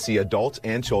day I see adults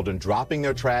and children dropping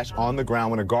their trash on the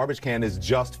ground when a garbage can is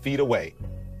just feet away.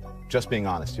 Just being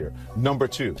honest here. Number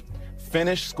 2,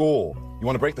 finish school. You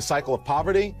want to break the cycle of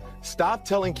poverty? Stop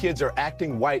telling kids they're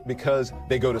acting white because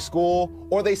they go to school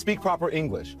or they speak proper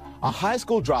English. A high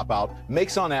school dropout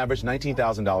makes on average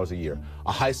 $19,000 a year.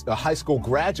 A high school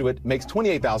graduate makes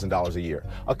 $28,000 a year.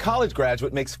 A college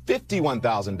graduate makes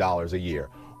 $51,000 a year.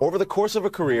 Over the course of a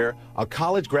career, a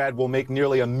college grad will make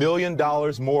nearly $1 million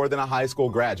more than a high school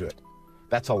graduate.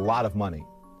 That's a lot of money.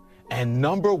 And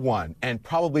number 1, and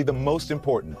probably the most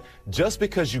important, just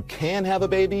because you can have a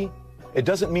baby, it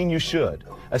doesn't mean you should,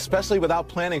 especially without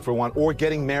planning for one or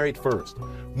getting married first.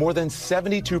 More than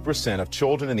 72% of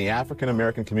children in the African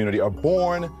American community are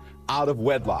born out of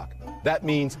wedlock. That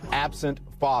means absent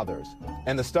fathers.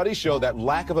 And the studies show that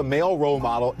lack of a male role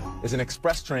model is an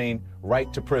express train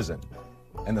right to prison.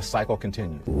 And the cycle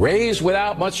continues. Raised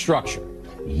without much structure,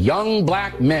 young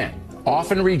black men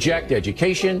often reject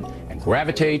education and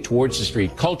gravitate towards the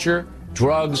street culture,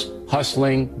 drugs,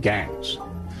 hustling, gangs.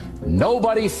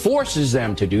 Nobody forces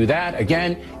them to do that.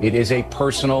 Again, it is a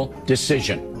personal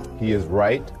decision. He is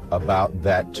right about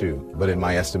that too. But in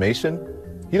my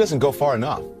estimation, he doesn't go far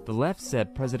enough. The left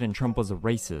said President Trump was a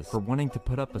racist for wanting to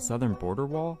put up a southern border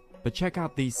wall. But check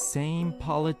out these same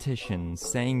politicians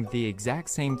saying the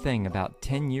exact same thing about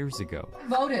 10 years ago. I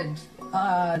voted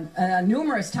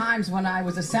numerous times when I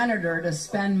was a senator to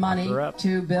spend money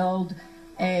to build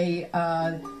a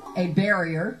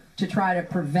barrier to try to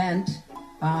prevent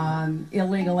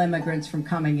illegal immigrants from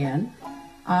coming in.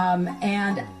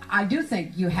 And I do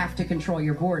think you have to control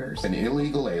your borders. An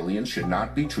illegal alien should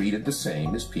not be treated the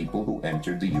same as people who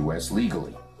entered the U.S.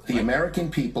 legally. The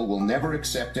American people will never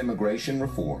accept immigration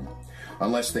reform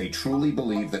unless they truly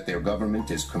believe that their government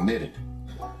is committed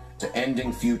to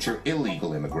ending future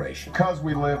illegal immigration. Because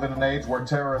we live in an age where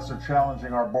terrorists are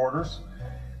challenging our borders,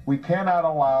 we cannot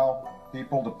allow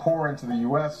people to pour into the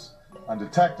U.S.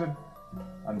 undetected,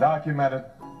 undocumented,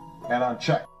 and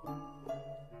unchecked.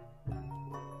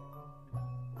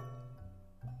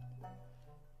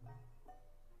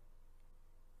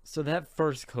 So that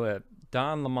first clip,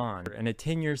 Don Lemon, in a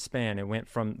 10-year span, it went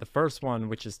from the first one,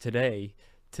 which is today,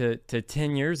 to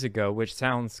 10 years ago, which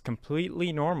sounds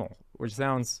completely normal, which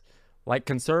sounds like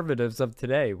conservatives of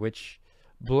today, which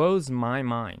blows my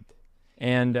mind.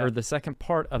 And the second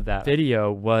part of that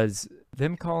video was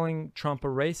them calling Trump a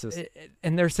racist.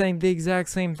 And they're saying the exact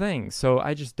same thing. So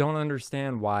I just don't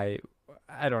understand why.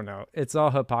 I don't know. It's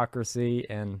all hypocrisy,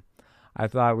 and I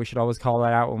thought we should always call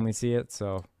that out when we see it.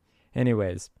 So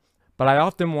anyways, but I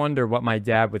often wonder what my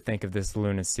dad would think of this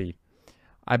lunacy.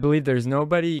 I believe there's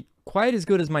nobody quite as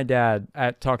good as my dad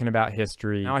at talking about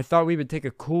history. Now, I thought we would take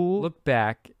a cool look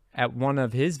back at one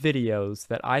of his videos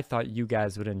that I thought you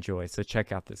guys would enjoy. So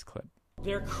check out this clip.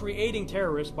 They're creating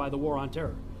terrorists by the war on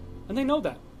terror. And they know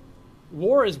that.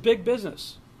 War is big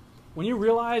business. When you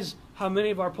realize how many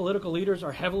of our political leaders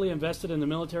are heavily invested in the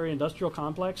military-industrial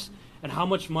complex and how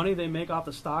much money they make off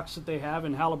the stocks that they have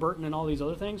in Halliburton and all these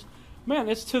other things, man,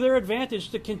 it's to their advantage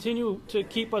to continue to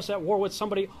keep us at war with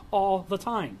somebody all the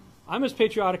time. I'm as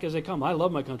patriotic as they come. I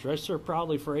love my country. I served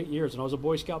proudly for 8 years, and I was a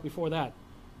Boy Scout before that.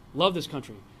 Love this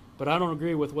country. But I don't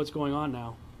agree with what's going on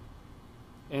now.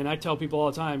 And I tell people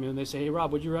all the time, and they say, hey,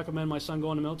 Rob, would you recommend my son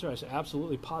go in the military? I say,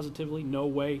 absolutely, positively, no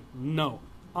way, no.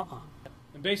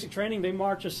 In basic training, they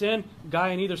march us in,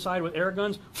 guy on either side with air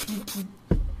guns.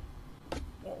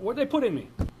 What'd they put in me?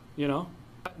 You know?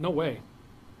 No way.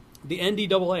 The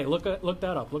NDAA, look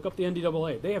that up. Look up the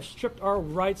NDAA. They have stripped our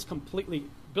rights completely.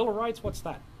 Bill of Rights, what's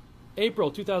that? April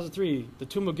 2003, the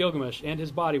tomb of Gilgamesh and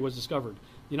his body was discovered.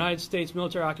 The United States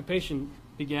military occupation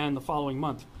began the following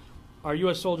month. Our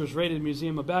U.S. soldiers raided the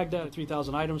Museum of Baghdad,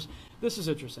 3,000 items. This is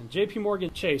interesting. J.P.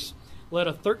 Morgan Chase led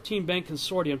a 13-bank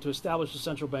consortium to establish the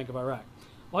Central Bank of Iraq.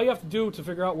 All you have to do to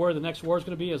figure out where the next war is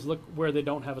going to be is look where they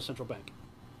don't have a central bank.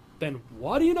 Then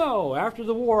what do you know? After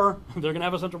the war, they're going to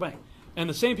have a central bank. And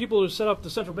the same people who set up the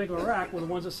Central Bank of Iraq were the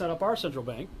ones that set up our central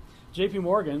bank. J.P.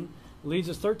 Morgan leads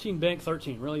this 13-bank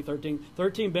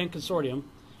consortium.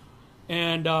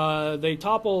 And they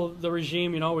topple the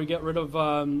regime, you know, we get rid of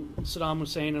Saddam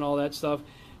Hussein and all that stuff,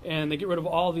 and they get rid of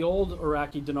all the old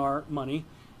Iraqi dinar money,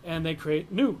 and they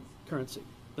create new currency,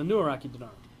 the new Iraqi dinar.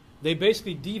 They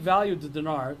basically devalued the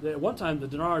dinar. At one time, the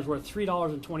dinar was worth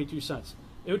 $3.22.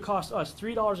 It would cost us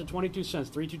 $3.22.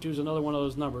 322 is another one of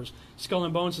those numbers. Skull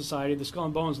and Bones Society. The Skull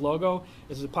and Bones logo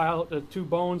is a pile of two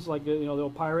bones, like the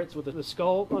old pirates with the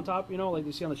skull on top, you know, like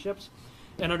you see on the ships,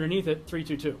 and underneath it,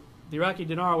 322. The Iraqi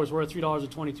dinar was worth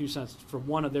 $3.22 for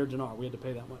one of their dinar. We had to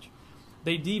pay that much.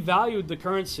 They devalued the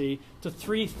currency to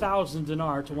 3,000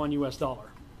 dinar to $1 US.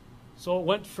 So it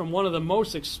went from one of the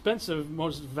most expensive,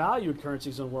 most valued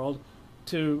currencies in the world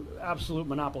to absolute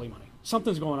monopoly money.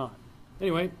 Something's going on.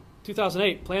 Anyway,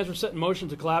 2008, plans were set in motion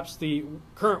to collapse the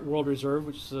current world reserve,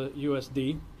 which is the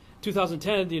USD.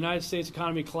 2010, the United States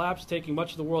economy collapsed, taking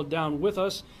much of the world down with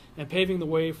us and paving the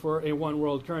way for a one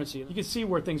world currency. You can see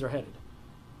where things are headed.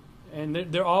 And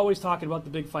they're always talking about the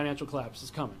big financial collapse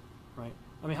is coming, right?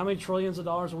 I mean, how many trillions of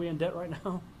dollars are we in debt right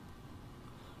now?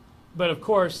 But of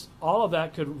course, all of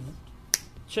that could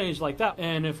change like that.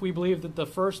 And if we believe that the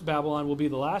first Babylon will be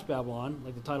the last Babylon,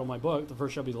 like the title of my book, the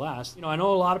first shall be the last. You know, I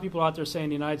know a lot of people out there saying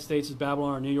the United States is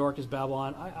Babylon or New York is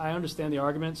Babylon. I understand the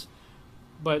arguments,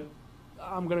 but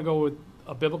I'm going to go with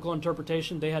a biblical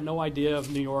interpretation. They had no idea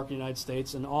of New York, the United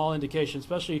States, and all indications,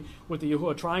 especially with the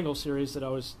Yahuwah Triangle series that I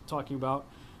was talking about.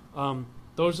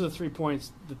 Those are the 3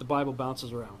 points that the Bible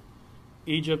bounces around.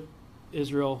 Egypt,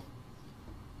 Israel,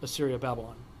 Assyria,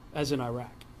 Babylon, as in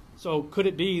Iraq. So could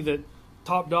it be that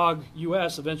top dog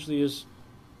U.S. eventually is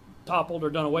toppled or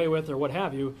done away with or what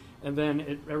have you, and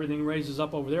then everything raises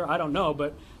up over there? I don't know,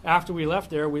 but after we left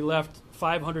there, we left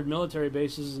 500 military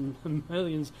bases and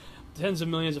millions, tens of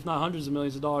millions, if not hundreds of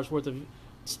millions of dollars worth of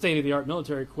state-of-the-art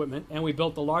military equipment, and we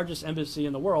built the largest embassy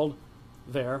in the world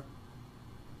there.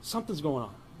 Something's going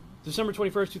on. December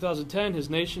 21st, 2010, his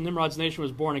nation, Nimrod's nation,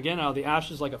 was born again out of the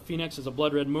ashes like a phoenix as a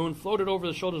blood-red moon floated over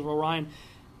the shoulders of Orion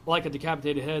like a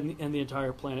decapitated head, and the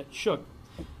entire planet shook.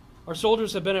 Our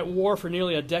soldiers have been at war for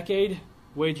nearly a decade,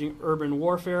 waging urban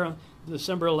warfare.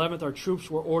 December 11th, our troops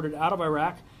were ordered out of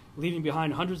Iraq, leaving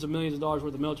behind hundreds of millions of dollars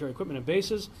worth of military equipment and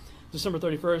bases. December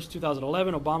 31st,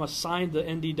 2011, Obama signed the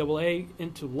NDAA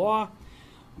into law,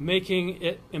 making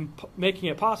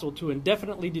it possible to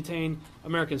indefinitely detain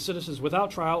American citizens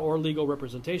without trial or legal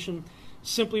representation,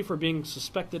 simply for being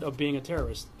suspected of being a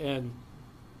terrorist. And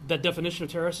that definition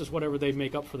of terrorist is whatever they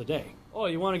make up for the day. Oh,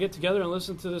 you want to get together and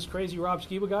listen to this crazy Rob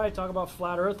Skiba guy talk about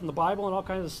flat earth and the Bible and all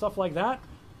kinds of stuff like that?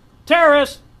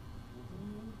 Terrorist!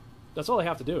 That's all they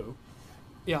have to do.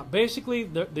 Yeah, basically,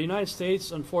 the United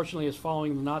States, unfortunately, is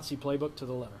following the Nazi playbook to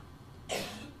the letter.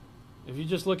 If you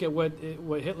just look at what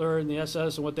Hitler and the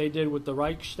SS and what they did with the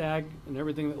Reichstag and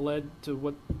everything that led to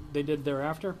what they did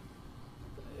thereafter,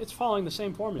 it's following the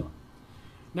same formula.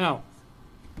 Now,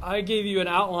 I gave you an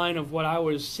outline of what I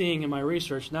was seeing in my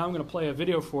research. Now I'm going to play a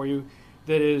video for you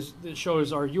that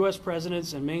shows our U.S.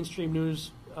 presidents and mainstream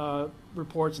news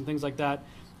reports and things like that,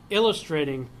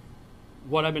 illustrating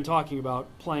what I've been talking about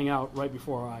playing out right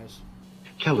before our eyes.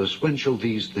 Tell us, when shall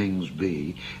these things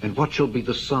be, and what shall be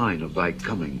the sign of thy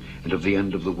coming and of the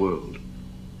end of the world?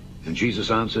 And Jesus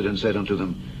answered and said unto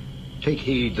them, Take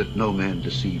heed that no man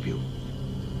deceive you.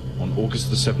 On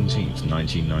August the 17th,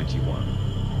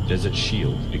 1991, Desert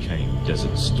Shield became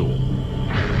Desert Storm.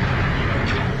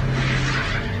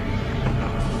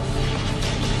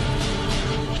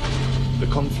 The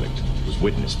conflict was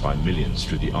witnessed by millions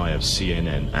through the eye of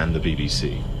CNN and the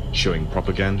BBC, showing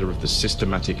propaganda of the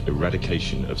systematic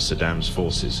eradication of Saddam's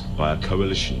forces by a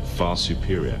coalition far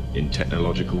superior in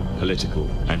technological, political,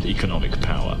 and economic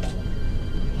power.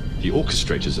 The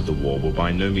orchestrators of the war were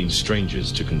by no means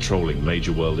strangers to controlling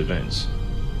major world events.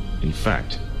 In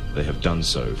fact, they have done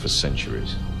so for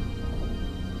centuries.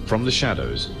 From the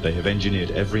shadows, they have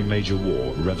engineered every major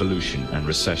war, revolution, and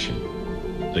recession.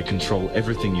 They control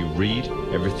everything you read,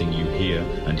 everything you hear,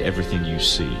 and everything you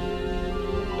see.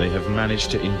 They have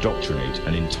managed to indoctrinate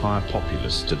an entire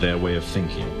populace to their way of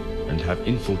thinking and have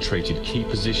infiltrated key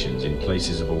positions in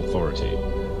places of authority.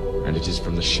 And it is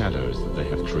from the shadows that they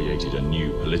have created a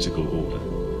new political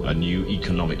order, a new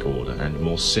economic order, and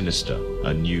more sinister,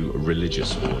 a new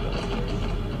religious order.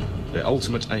 Their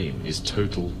ultimate aim is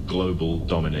total global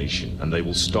domination, and they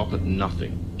will stop at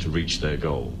nothing to reach their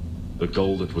goal. The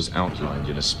goal that was outlined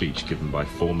in a speech given by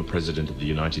former President of the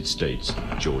United States,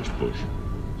 George Bush.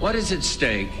 What is at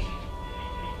stake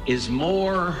is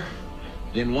more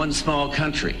than one small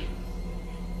country.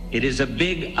 It is a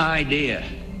big idea,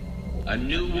 a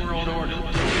new world order.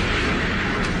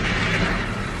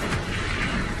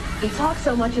 We talk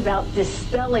so much about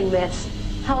dispelling myths.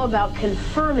 How about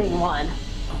confirming one?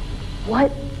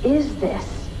 What is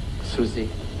this? Susie,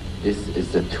 this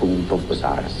is the tomb of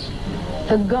Osiris.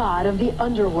 The god of the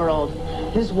underworld.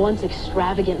 This once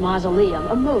extravagant mausoleum,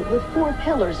 a moat with 4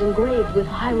 pillars engraved with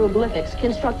hieroglyphics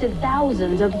constructed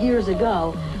thousands of years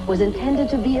ago, was intended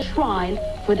to be a shrine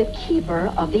for the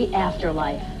keeper of the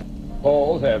afterlife.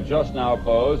 Polls have just now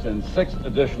closed in 6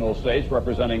 additional states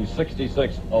representing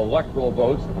 66 electoral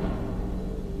votes.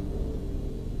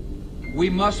 We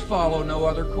must follow no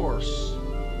other course.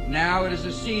 Now it is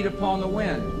a seed upon the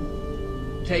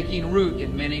wind, taking root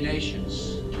in many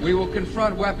nations. We will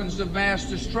confront weapons of mass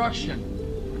destruction.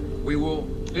 We will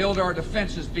build our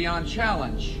defenses beyond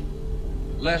challenge,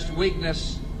 lest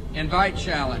weakness invite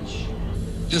challenge.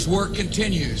 This work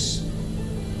continues.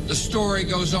 The story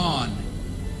goes on,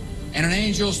 and an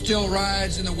angel still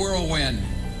rides in the whirlwind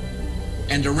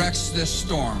and directs this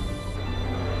storm.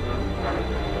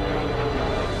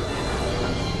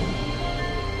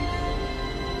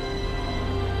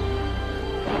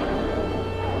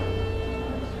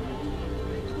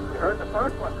 Heard the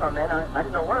first one come in. I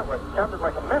didn't know what it was. It sounded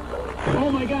like a missile.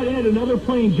 Oh my God, Ed, another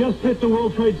plane just hit the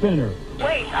World Trade Center.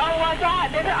 Wait, oh my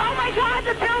God, oh my God,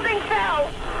 the building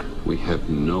fell! We have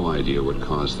no idea what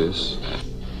caused this.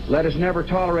 Let us never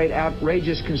tolerate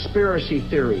outrageous conspiracy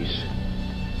theories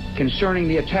concerning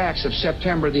the attacks of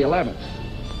September the 11th.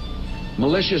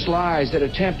 Malicious lies that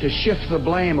attempt to shift the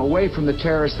blame away from the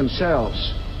terrorists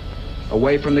themselves,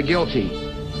 away from the guilty.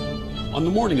 On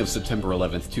the morning of September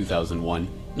 11th, 2001,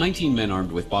 19 men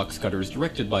armed with box cutters,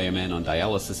 directed by a man on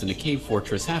dialysis in a cave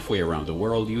fortress halfway around the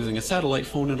world, using a satellite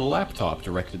phone and a laptop,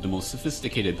 directed the most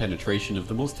sophisticated penetration of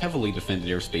the most heavily defended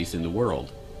airspace in the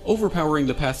world, overpowering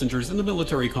the passengers and the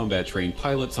military combat-trained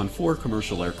pilots on 4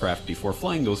 commercial aircraft before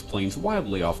flying those planes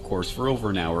wildly off course for over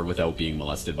an hour without being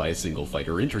molested by a single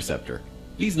fighter interceptor.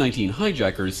 These 19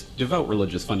 hijackers, devout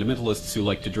religious fundamentalists who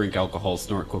like to drink alcohol,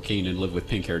 snort cocaine, and live with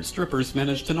pink-haired strippers,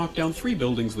 managed to knock down 3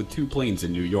 buildings with 2 planes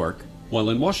in New York, While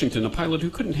in Washington, a pilot who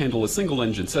couldn't handle a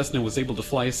single-engine Cessna was able to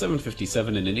fly a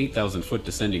 757 in an 8,000-foot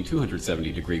descending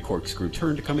 270-degree corkscrew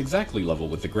turn to come exactly level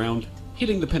with the ground,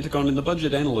 hitting the Pentagon in the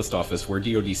Budget Analyst Office where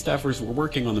DoD staffers were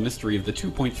working on the mystery of the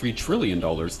 $2.3 trillion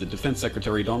that Defense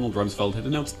Secretary Donald Rumsfeld had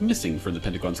announced missing from the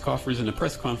Pentagon's coffers in a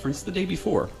press conference the day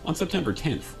before, on September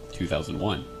 10th,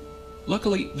 2001.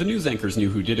 Luckily, the news anchors knew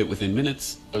who did it within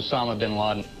minutes. Osama bin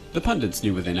Laden. The pundits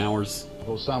knew within hours.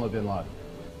 Osama bin Laden.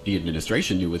 The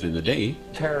administration knew within the day.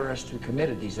 Terrorists who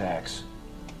committed these acts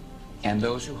and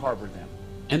those who harbored them.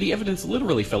 And the evidence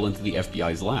literally fell into the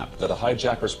FBI's lap. That a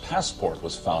hijacker's passport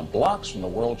was found blocks from the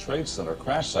World Trade Center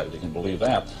crash site. You can believe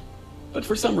that. But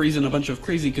for some reason, a bunch of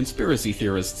crazy conspiracy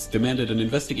theorists demanded an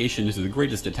investigation into the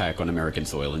greatest attack on American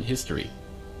soil in history.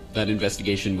 That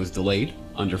investigation was delayed,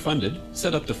 underfunded,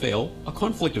 set up to fail, a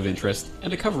conflict of interest,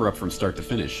 and a cover-up from start to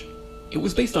finish. It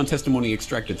was based on testimony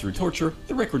extracted through torture,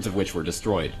 the records of which were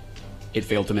destroyed. It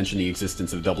failed to mention the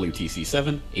existence of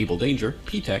WTC-7, Able Danger,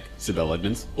 P-TECH, Sibel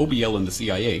Edmonds, OBL and the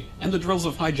CIA, and the drills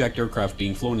of hijacked aircraft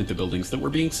being flown into buildings that were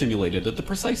being simulated at the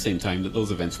precise same time that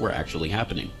those events were actually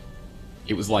happening.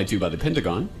 It was lied to by the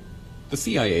Pentagon, the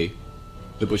CIA,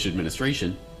 the Bush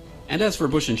administration, and as for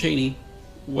Bush and Cheney,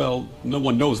 well, no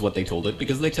one knows what they told it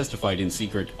because they testified in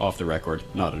secret, off the record,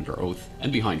 not under oath,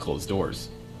 and behind closed doors.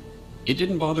 It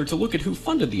didn't bother to look at who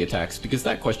funded the attacks because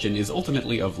that question is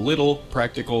ultimately of little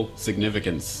practical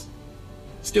significance.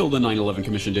 Still, the 9/11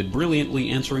 Commission did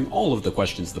brilliantly answering all of the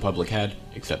questions the public had,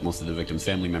 except most of the victims'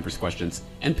 family members' questions,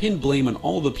 and pinned blame on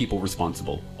all the people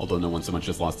responsible, although no one so much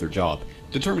as lost their job,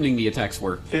 determining the attacks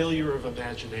were failure of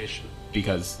imagination.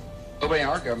 Because Nobody in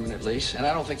our government, at least, and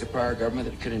I don't think the prior government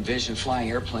that could envision flying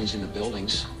airplanes into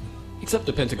buildings. Except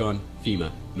the Pentagon,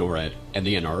 FEMA, NORAD, and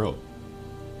the NRO.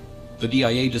 The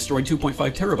DIA destroyed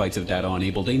 2.5 terabytes of data on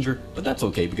Able Danger, but that's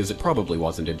okay because it probably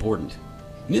wasn't important.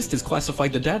 NIST has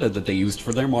classified the data that they used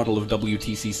for their model of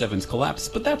WTC-7's collapse,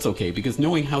 but that's okay because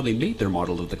knowing how they made their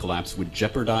model of the collapse would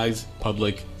jeopardize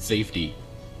public safety.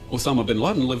 Osama bin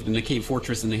Laden lived in a cave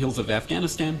fortress in the hills of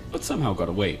Afghanistan, but somehow got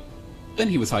away. Then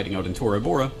he was hiding out in Tora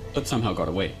Bora, but somehow got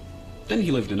away. Then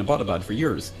he lived in Abbottabad for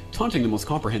years, taunting the most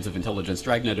comprehensive intelligence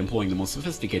dragnet employing the most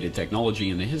sophisticated technology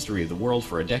in the history of the world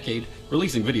for a decade,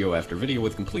 releasing video after video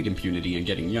with complete impunity and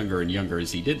getting younger and younger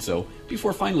as he did so,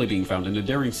 before finally being found in a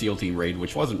daring SEAL team raid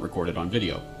which wasn't recorded on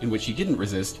video, in which he didn't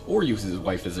resist or use his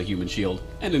wife as a human shield,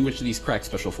 and in which these crack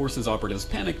special forces operatives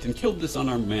panicked and killed this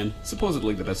unarmed man,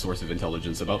 supposedly the best source of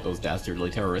intelligence about those dastardly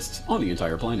terrorists on the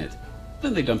entire planet.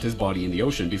 Then they dumped his body in the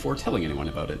ocean before telling anyone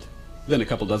about it. Then a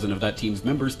couple dozen of that team's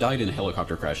members died in a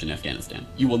helicopter crash in Afghanistan.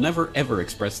 You will never ever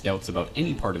express doubts about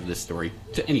any part of this story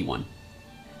to anyone.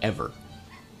 Ever.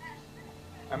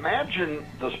 Imagine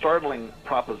the startling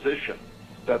proposition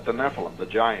that the Nephilim, the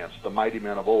giants, the mighty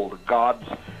men of old, the gods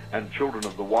and children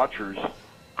of the Watchers,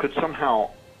 could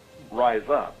somehow rise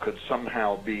up, could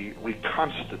somehow be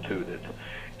reconstituted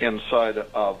inside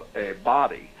of a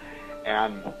body.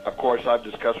 And, of course, I've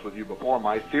discussed with you before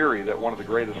my theory that one of the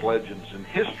greatest legends in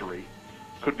history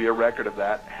could be a record of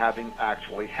that having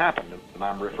actually happened. And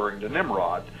I'm referring to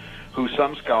Nimrod, who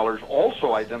some scholars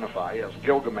also identify as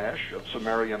Gilgamesh of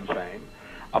Sumerian fame,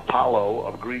 Apollo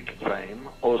of Greek fame,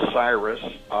 Osiris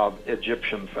of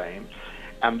Egyptian fame.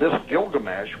 And this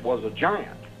Gilgamesh was a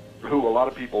giant who a lot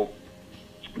of people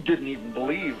didn't even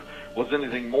believe was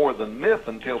anything more than myth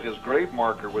until his grave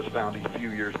marker was found a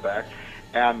few years back.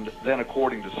 And then,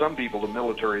 according to some people, the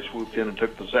military swooped in and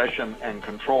took possession and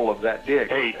control of that dig.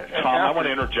 Hey, Tom, I want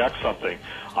to interject something.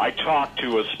 I talked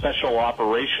to a special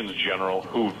operations general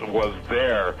who was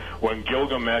there when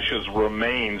Gilgamesh's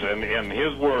remains, and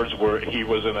his words were he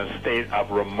was in a state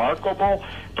of remarkable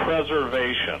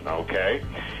preservation, okay?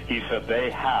 He said they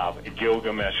have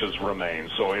Gilgamesh's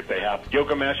remains. So if they have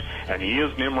Gilgamesh and he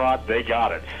is Nimrod, they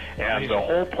got it. And the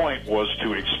whole point was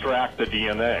to extract the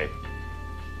DNA.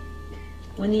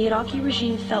 When the Iraqi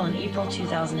regime fell in April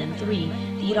 2003,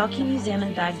 the Iraqi Museum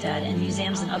in Baghdad and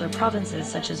museums in other provinces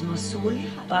such as Mosul,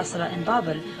 Basra, and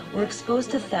Babel were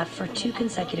exposed to theft for 2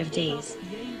 consecutive days.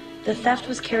 The theft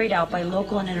was carried out by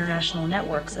local and international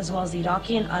networks as well as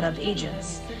Iraqi and Arab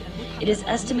agents. It is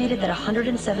estimated that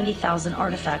 170,000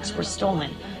 artifacts were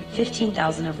stolen,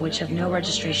 15,000 of which have no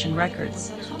registration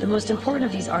records. The most important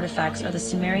of these artifacts are the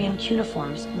Sumerian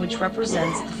cuneiforms, which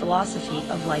represents the philosophy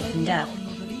of life and death.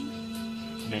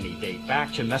 Many date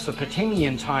back to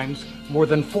Mesopotamian times, more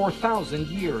than 4,000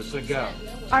 years ago.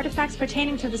 Artifacts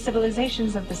pertaining to the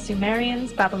civilizations of the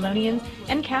Sumerians, Babylonians,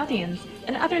 and Chaldeans,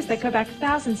 and others that go back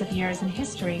thousands of years in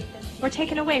history, were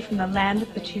taken away from the land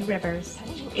of the 2 rivers.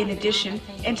 In addition,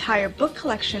 entire book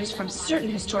collections from certain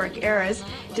historic eras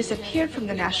disappeared from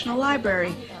the National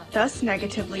Library,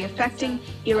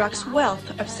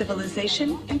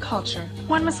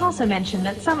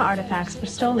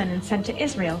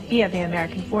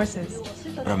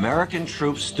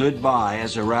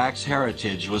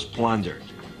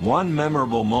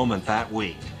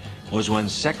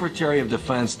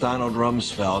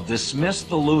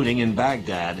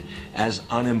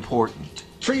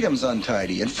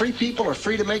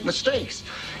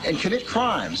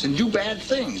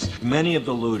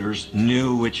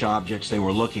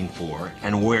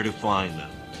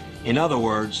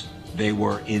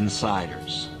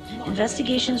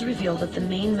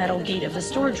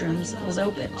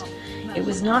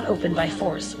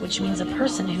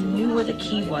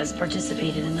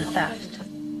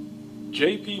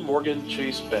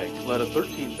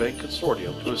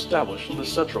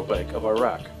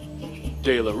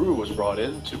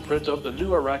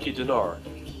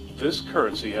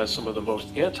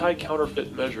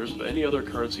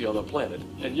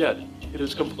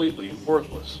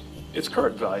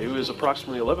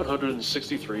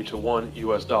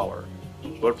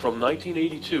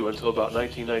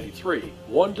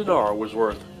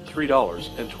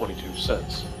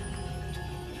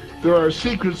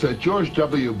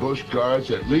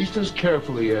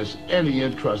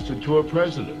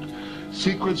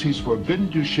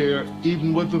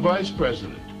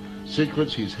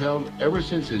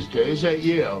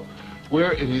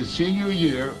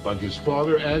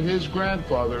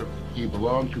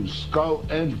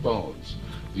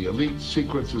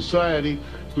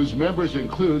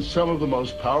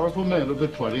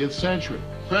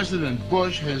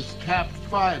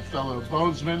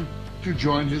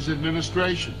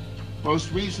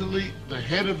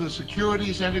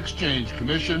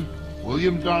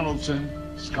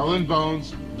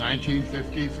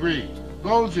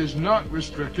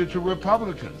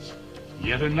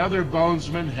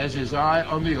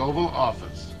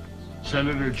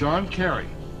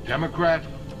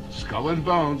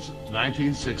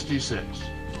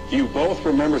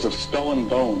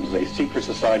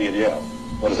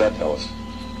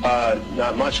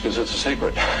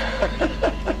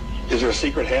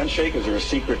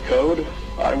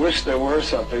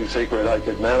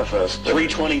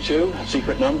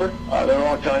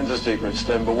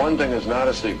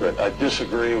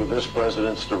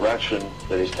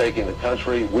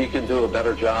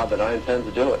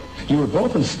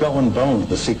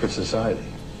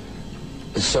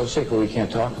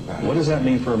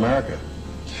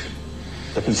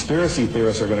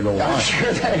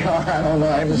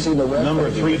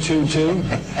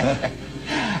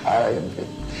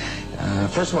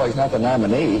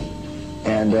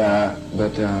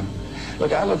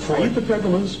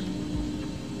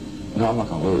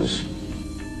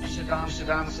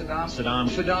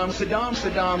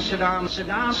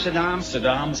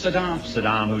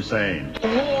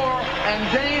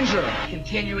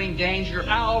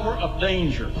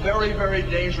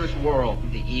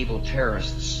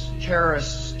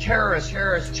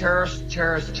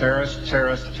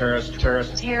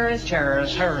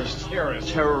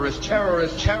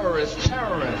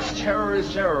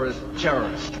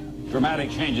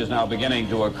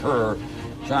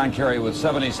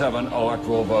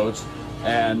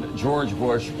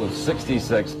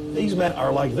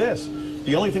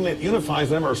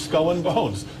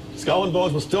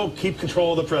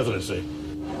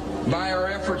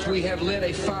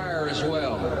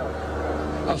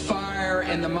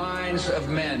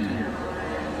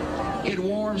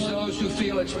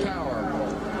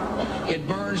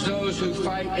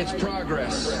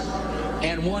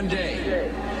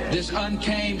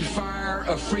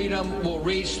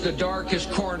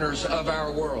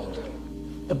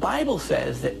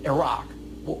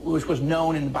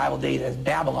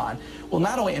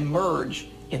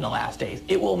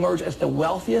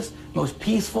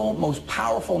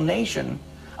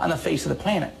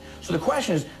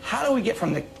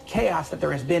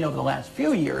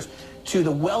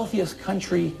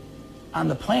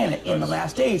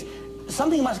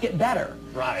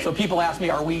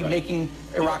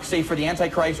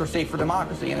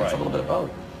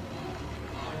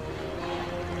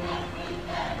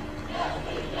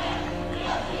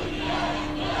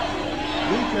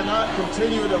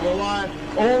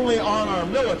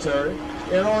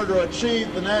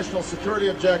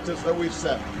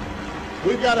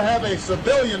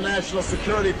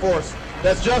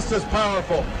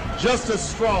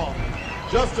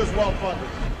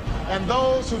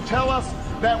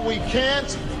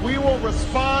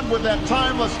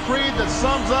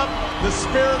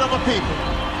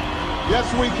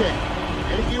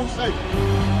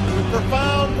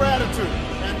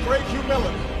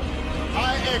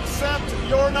 I accept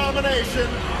your nomination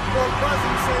for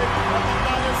presidency of the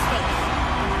United States.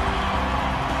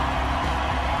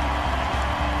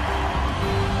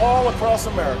 All across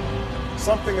America,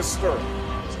 something is stirring.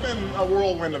 It's been a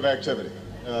whirlwind of activity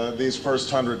these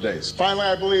first 100 days. Finally,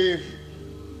 I believe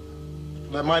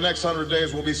that my next 100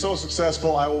 days will be so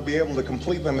successful, I will be able to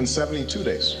complete them in 72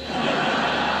 days.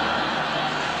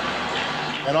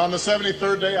 And on the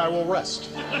 73rd day, I will rest.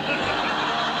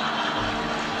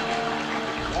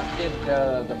 What did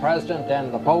the President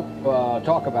and the Pope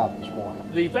talk about this morning?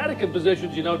 The Vatican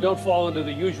positions, you know, don't fall into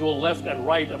the usual left and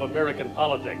right of American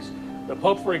politics. The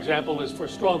Pope, for example, is for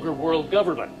stronger world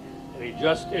government. And he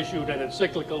just issued an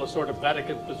encyclical, a sort of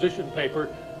Vatican position paper,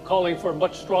 calling for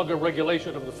much stronger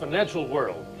regulation of the financial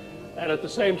world. And at the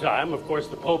same time, of course,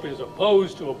 the Pope is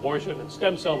opposed to abortion and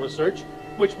stem cell research,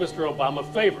 which Mr. Obama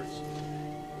favors.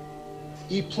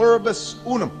 E pluribus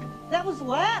unum. That was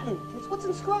Latin. It's what's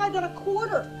inscribed on a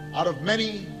quarter. Out of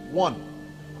many, one.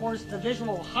 Of course, the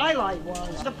visual highlight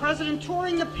was the president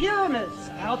touring the pyramids,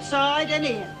 outside and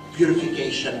in.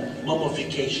 Purification,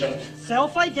 mummification.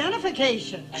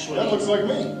 Self-identification. That looks like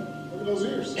me. Look at those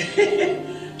ears.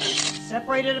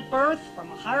 Separated at birth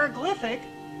from a hieroglyphic,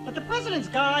 but the president's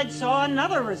guide saw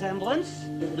another resemblance.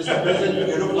 Mr. President,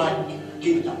 you look like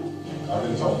King Tut. I've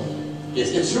been told.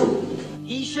 Yes, it's true.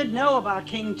 He should know about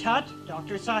King Tut.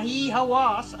 Dr. Sahi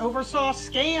Hawass oversaw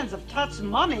scans of Tut's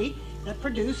mummy that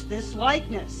produced this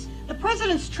likeness. The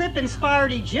president's trip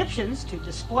inspired Egyptians to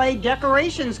display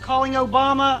decorations calling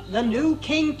Obama the new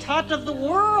King Tut of the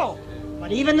world.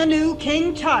 But even the new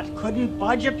King Tut couldn't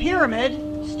budge a pyramid.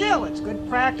 Still, it's good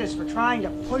practice for trying to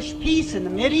push peace in the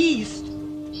Mideast.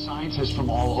 Scientists from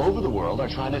all over the world are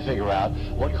trying to figure out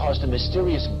what caused a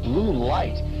mysterious blue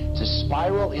light to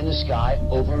spiral in the sky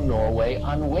over Norway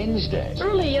on Wednesday.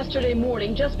 Early yesterday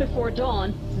morning, just before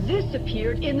dawn, this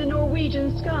appeared in the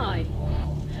Norwegian sky.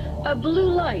 A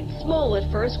blue light, small at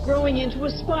first, growing into a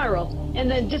spiral, and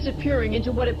then disappearing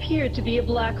into what appeared to be a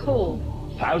black hole.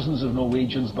 Thousands of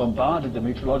Norwegians bombarded the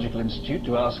Meteorological Institute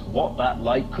to ask what that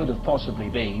light could have possibly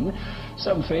been.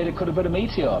 Some feared it could have been a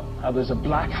meteor, others a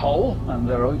black hole, and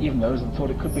there are even those that thought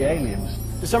it could be aliens.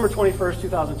 December 21st,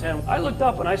 2010, I looked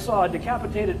up and I saw a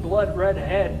decapitated blood red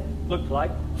head, looked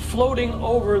like, floating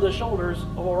over the shoulders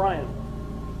of Orion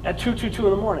at 2:22 in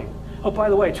the morning. Oh, by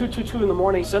the way, 2:22 in the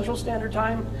morning Central Standard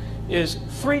Time is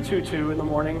 3:22 in the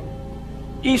morning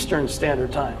Eastern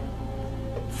Standard Time.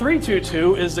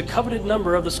 322 is the coveted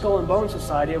number of the Skull and Bone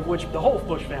Society, of which the whole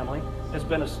Bush family has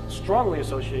been strongly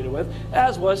associated with,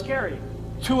 as was Kerry.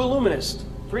 Two Illuminists,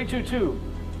 322.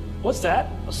 What's that?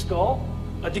 A skull?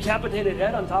 A decapitated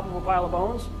head on top of a pile of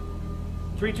bones?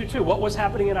 322. What was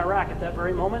happening in Iraq at that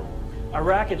very moment?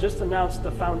 Iraq had just announced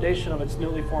the foundation of its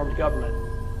newly formed government.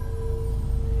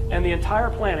 And the entire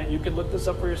planet, you could look this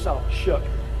up for yourself, shook.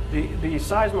 The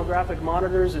seismographic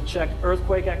monitors that check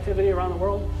earthquake activity around the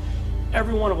world,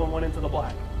 every one of them went into the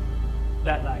black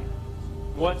that night.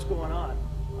 What's going on?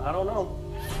 I don't know.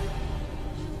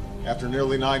 After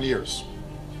nearly 9 years,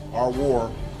 our war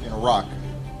in Iraq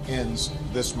ends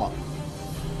this month.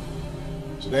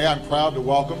 Today I'm proud to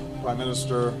welcome Prime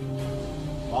Minister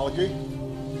Maliki,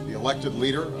 the elected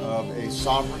leader of a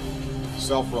sovereign,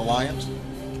 self-reliant,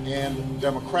 and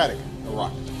democratic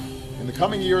Iraq. In the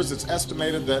coming years, it's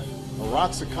estimated that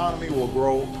Iraq's economy will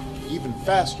grow even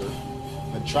faster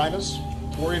than China's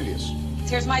or India's.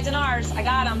 Here's my dinars. I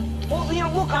got them. Well, you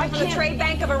know, look, I from can't... the Trade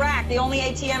Bank of Iraq, the only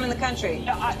ATM in the country.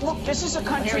 Look, this is a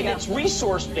country that's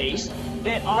resource-based,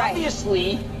 that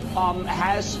obviously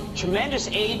has tremendous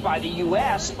aid by the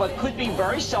U.S., but could be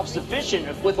very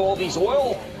self-sufficient with all these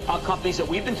oil companies that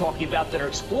we've been talking about that are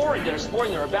exploring,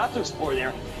 they're about to explore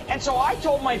there. And so I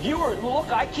told my viewer,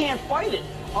 look, I can't fight it.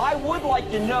 I would like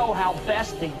to know how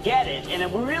best to get it, and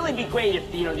it would really be great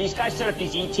if, you know, these guys set up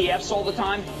these ETFs all the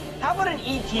time. How about an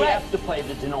ETF to play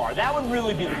the dinar? That would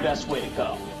really be the best way to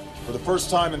go. For the first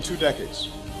time in 2 decades,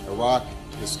 Iraq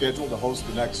is scheduled to host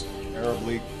the next Arab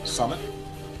League summit,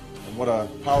 and what a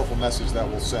powerful message that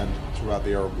will send throughout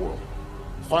the Arab world.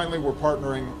 And finally, we're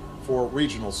partnering for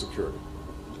regional security.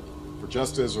 For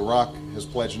just as Iraq has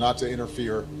pledged not to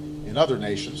interfere in other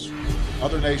nations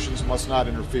must not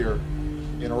interfere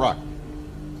in Iraq.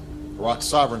 Iraq's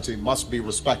sovereignty must be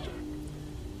respected.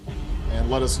 And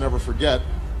let us never forget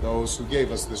those who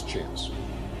gave us this chance.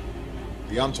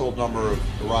 The untold number of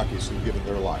Iraqis who've given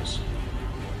their lives.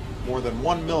 More than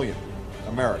 1 million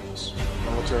Americans,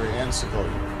 military and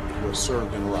civilian, who have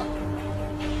served in Iraq.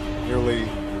 Nearly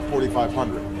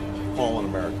 4,500 fallen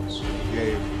Americans who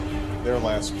gave their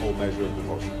last full measure of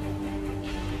devotion.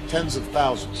 Tens of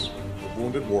thousands of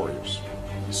wounded warriors,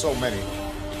 and so many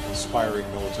aspiring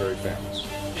military families.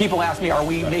 People ask me, are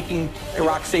we making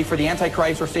Iraq safe for the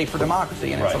Antichrist or safe for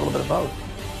democracy? And it's a little bit of both.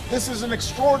 This is an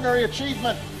extraordinary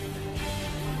achievement.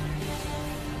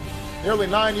 Nearly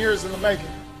 9 years in the making.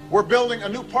 We're building a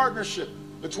new partnership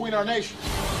between our nations.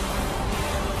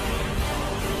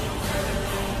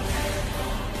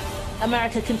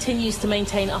 America continues to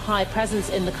maintain a high presence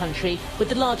in the country, with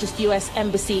the largest U.S.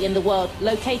 embassy in the world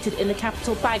located in the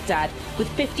capital, Baghdad, with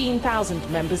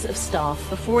 15,000 members of staff.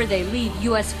 Before they leave,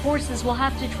 U.S. forces will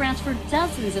have to transfer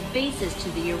dozens of bases to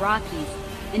the Iraqis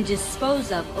and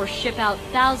dispose of or ship out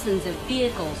thousands of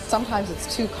vehicles. Sometimes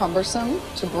it's too cumbersome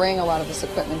to bring a lot of this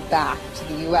equipment back to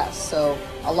the U.S., so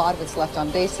a lot of it's left on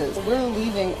bases. We're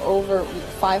leaving over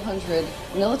 500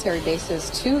 military bases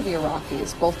to the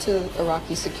Iraqis, both to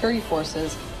Iraqi security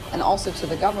forces and also to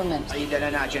the government.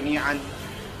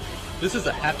 This is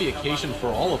a happy occasion for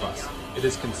all of us. It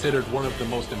is considered one of the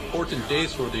most important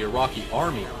days for the Iraqi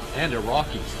army and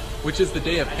Iraqis, which is the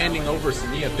day of handing over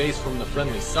Sania base from the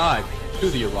friendly side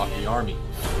to the Iraqi army.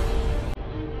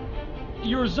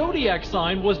 Your zodiac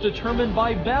sign was determined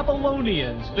by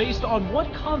Babylonians based on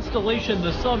what constellation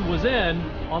the sun was in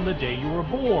on the day you were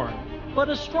born. But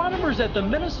astronomers at the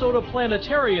Minnesota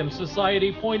Planetarium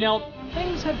Society point out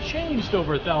things have changed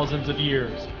over thousands of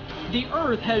years. The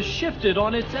Earth has shifted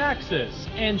on its axis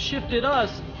and shifted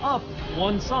us up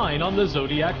one sign on the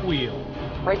zodiac wheel.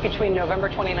 Right between November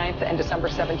 29th and December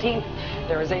 17th,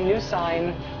 there is a new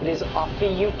sign. It is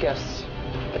Ophiuchus.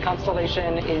 The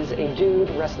constellation is a dude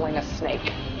wrestling a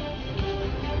snake.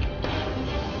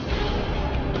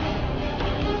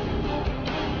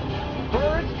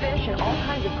 Birds, fish, and all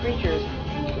kinds of creatures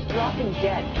just dropping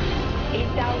dead.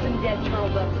 8,000 dead turtle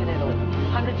doves in Italy.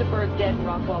 Hundreds of birds dead in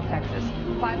Rockwell, Texas.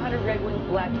 500 red-winged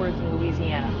blackbirds in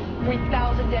Louisiana.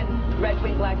 3,000 dead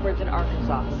red-winged blackbirds in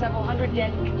Arkansas. Several hundred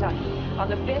dead in Kentucky. On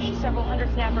the fish, several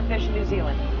hundred snapper fish in New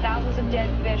Zealand. Thousands of dead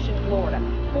fish in Florida.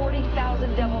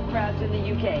 40,000 devil crabs in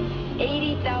the UK.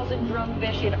 80,000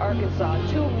 drumfish in Arkansas.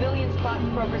 2 million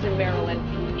spotted croakers in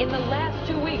Maryland. In the last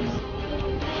 2 weeks.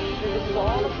 This is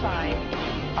all a sign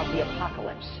of the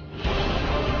apocalypse.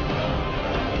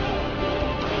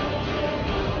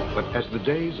 But as the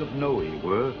days of Noe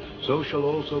were, so shall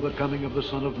also the coming of the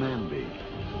Son of Man be.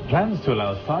 Plans to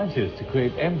allow scientists to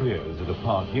create embryos that are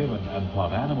part human and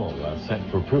part animal are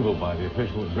sent for approval by the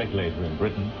official regulator in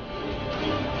Britain.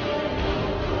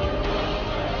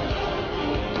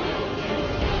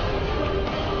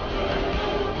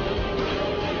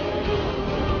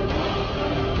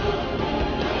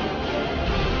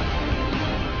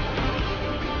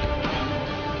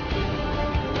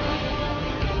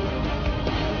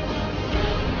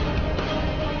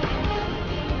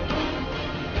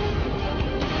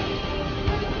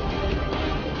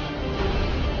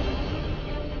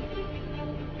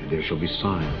 There shall be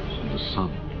signs in the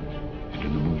sun, and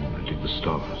in the moon, and in the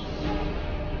stars.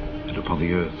 And upon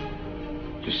the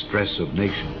earth, distress of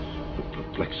nations with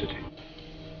perplexity.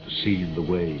 The sea and the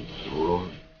waves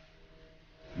roaring.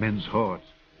 Men's hearts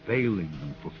failing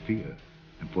them for fear,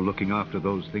 and for looking after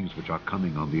those things which are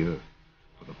coming on the earth.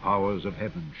 For the powers of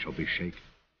heaven shall be shaken.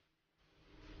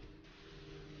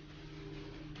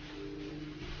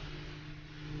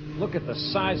 Look at the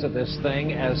size of this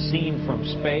thing as seen from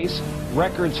space.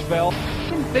 Records fell.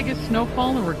 Biggest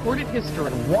snowfall in recorded history.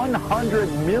 100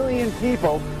 million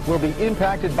people will be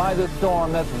impacted by this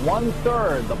storm. That's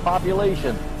 1/3 the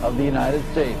population of the United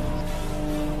States.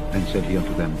 Then said he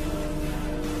unto them,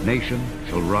 Nation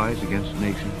shall rise against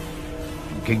nation,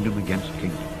 and kingdom against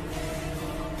kingdom.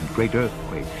 And great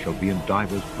earthquakes shall be in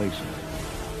divers places,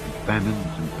 and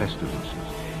famines and pestilences,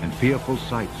 and fearful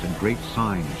sights and great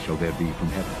signs shall there be from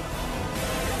heaven.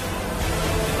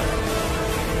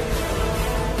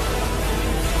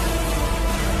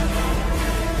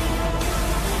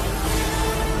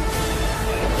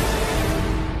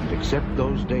 And except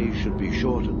those days should be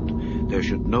shortened, there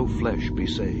should no flesh be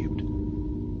saved.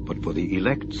 But for the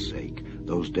elect's sake,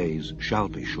 those days shall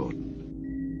be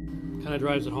shortened. Kind of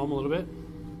drives it home a little bit.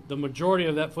 The majority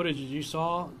of that footage that you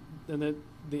saw and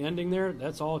the ending there,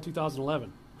 that's all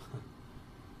 2011.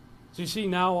 So you see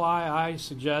now why I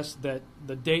suggest that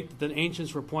the date that the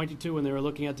ancients were pointing to when they were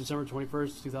looking at December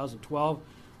 21st, 2012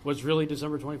 was really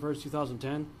December 21st,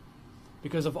 2010.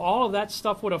 Because if all of that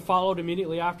stuff would have followed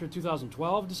immediately after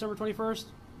 2012, December 21st,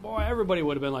 boy, everybody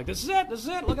would have been like, this is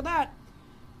it, look at that.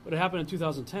 But it happened in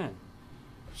 2010.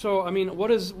 So, I mean,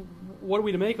 what are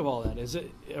we to make of all that?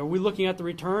 Are we looking at the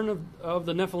return of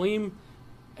the Nephilim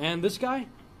and this guy?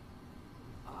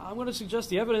 I'm going to suggest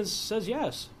the evidence says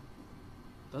yes.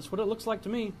 That's what it looks like to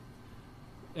me.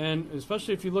 And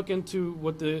especially if you look into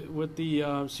what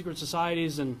the secret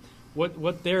societies and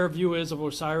what their view is of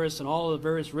Osiris and all of the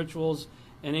various rituals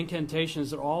and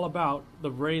incantations that are all about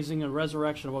the raising and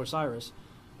resurrection of Osiris,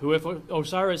 who, if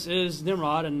Osiris is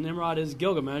Nimrod and Nimrod is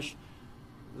Gilgamesh,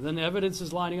 then the evidence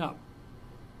is lining up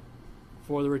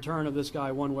for the return of this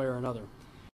guy one way or another.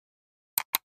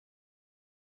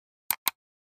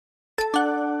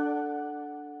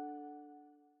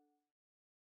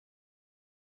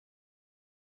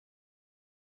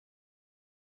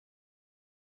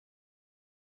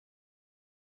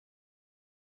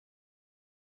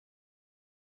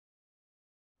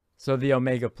 So the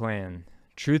Omega Plan.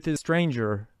 Truth is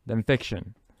stranger than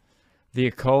fiction. The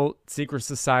occult, secret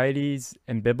societies,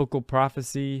 and biblical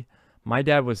prophecy. My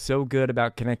dad was so good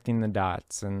about connecting the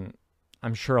dots, and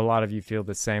I'm sure a lot of you feel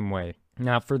the same way.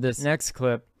 Now for this next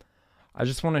clip, I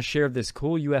just want to share this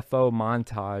cool UFO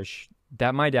montage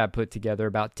that my dad put together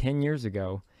about 10 years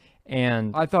ago.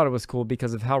 And I thought it was cool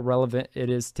because of how relevant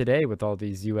it is today with all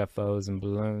these UFOs and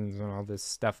balloons and all this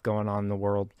stuff going on in the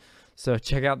world. So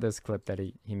check out this clip that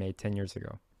he made 10 years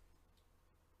ago.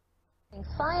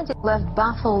 Scientists left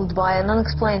baffled by an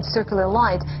unexplained circular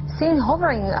light seen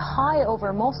hovering high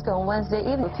over Moscow on Wednesday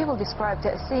evening. People described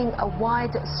seeing a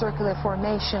wide circular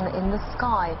formation in the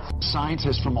sky.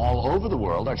 Scientists from all over the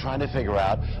world are trying to figure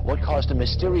out what caused a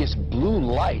mysterious blue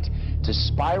light to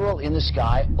spiral in the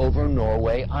sky over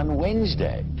Norway on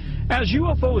Wednesday. As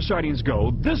UFO sightings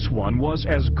go, this one was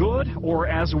as good or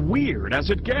as weird as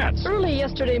it gets. Early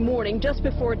yesterday morning, just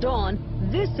before dawn,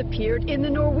 this appeared in the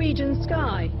Norwegian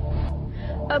sky.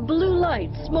 A blue light,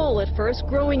 small at first,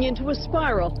 growing into a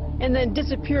spiral, and then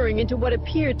disappearing into what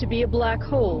appeared to be a black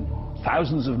hole.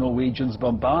 Thousands of Norwegians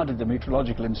bombarded the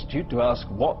Meteorological Institute to ask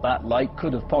what that light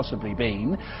could have possibly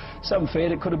been. Some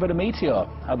feared it could have been a meteor,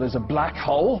 others a black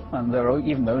hole, and there are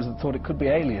even those that thought it could be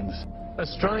aliens. A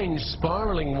strange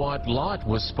spiralling white light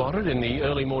was spotted in the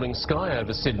early morning sky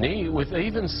over Sydney, with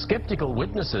even sceptical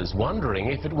witnesses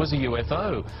wondering if it was a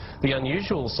UFO. The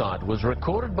unusual sight was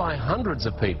recorded by hundreds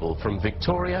of people from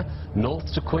Victoria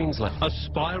north to Queensland. A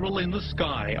spiral in the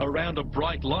sky around a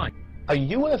bright light. A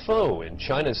UFO in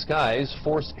China's skies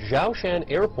forced Zhoushan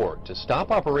Airport to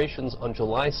stop operations on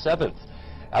July 7th.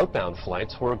 Outbound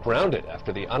flights were grounded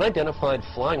after the unidentified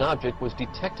flying object was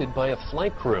detected by a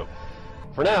flight crew.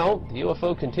 For now, the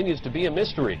UFO continues to be a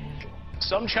mystery.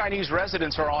 Some Chinese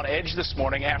residents are on edge this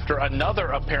morning after another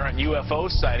apparent UFO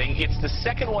sighting. It's the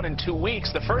second one in 2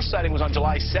 weeks. The first sighting was on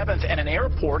July 7th, and an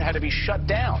airport had to be shut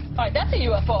down. All right, that's a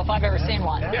UFO if I've ever seen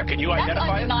one. Yeah, can you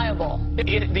identify it? That's undeniable.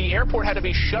 The airport had to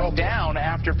be shut down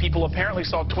after people apparently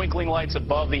saw twinkling lights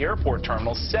above the airport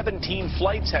terminal. 17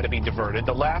 flights had to be diverted.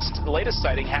 The latest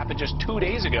sighting happened just 2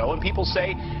 days ago, and people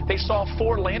say they saw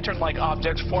 4 lantern-like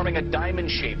objects forming a diamond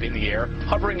shape in the air,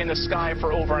 hovering in the sky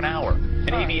for over an hour.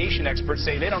 And aviation experts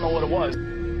say they don't know what it was.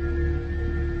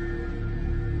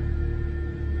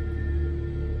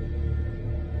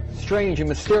 Strange and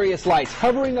mysterious lights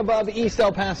hovering above East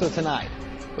El Paso tonight.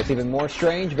 What's even more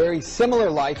strange, very similar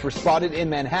lights were spotted in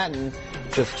Manhattan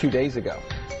just 2 days ago.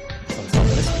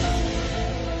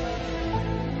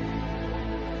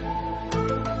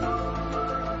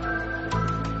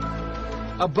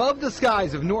 Above the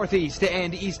skies of Northeast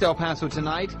and East El Paso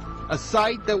tonight, a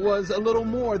sight that was a little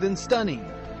more than stunning.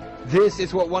 This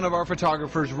is what one of our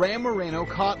photographers, Ram Moreno,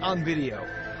 caught on video.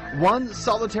 One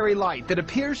solitary light that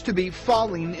appears to be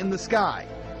falling in the sky.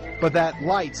 But that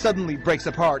light suddenly breaks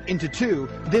apart into 2,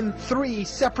 then 3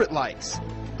 separate lights.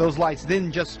 Those lights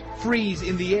then just freeze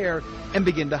in the air and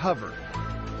begin to hover.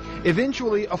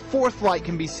 Eventually, a 4th light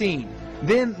can be seen.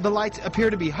 Then the lights appear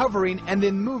to be hovering and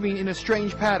then moving in a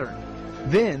strange pattern.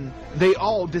 Then they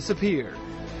all disappear.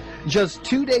 Just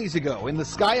 2 days ago, in the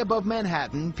sky above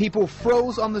Manhattan, people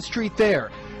froze on the street there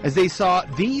as they saw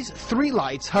these 3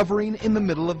 lights hovering in the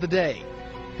middle of the day.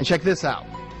 And check this out.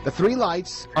 The 3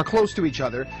 lights are close to each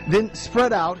other, then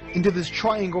spread out into this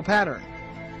triangle pattern.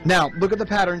 Now, look at the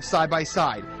patterns side by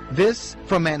side. This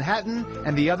from Manhattan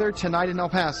and the other tonight in El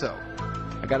Paso.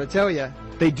 I gotta tell you,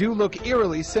 they do look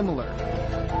eerily similar.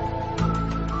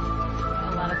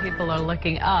 People are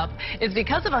looking up. It's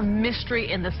because of a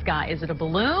mystery in the sky. Is it a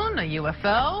balloon, a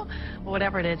UFO?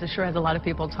 Whatever it is, it sure has a lot of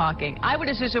people talking.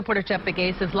 Eyewitness News reporter Jeff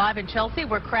Begase is live in Chelsea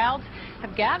where crowds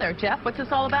have gathered. Jeff, what's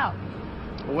this all about?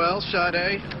 Well,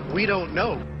 Sade, we don't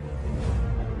know.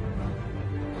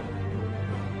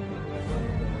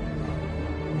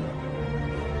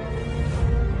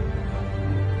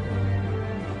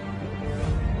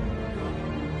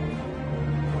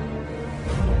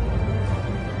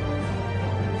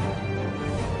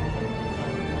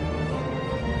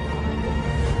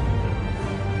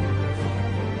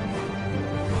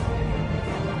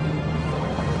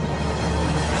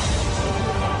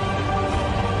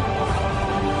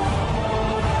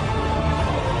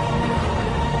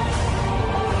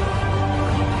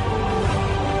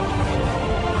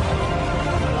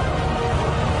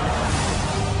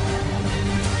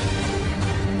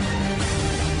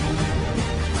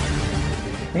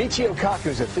 Michio Kaku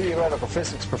is a theoretical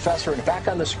physics professor, and back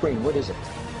on the screen, what is it?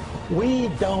 We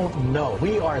don't know.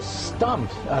 We are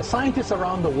stumped. Scientists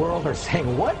around the world are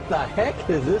saying, what the heck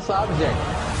is this object?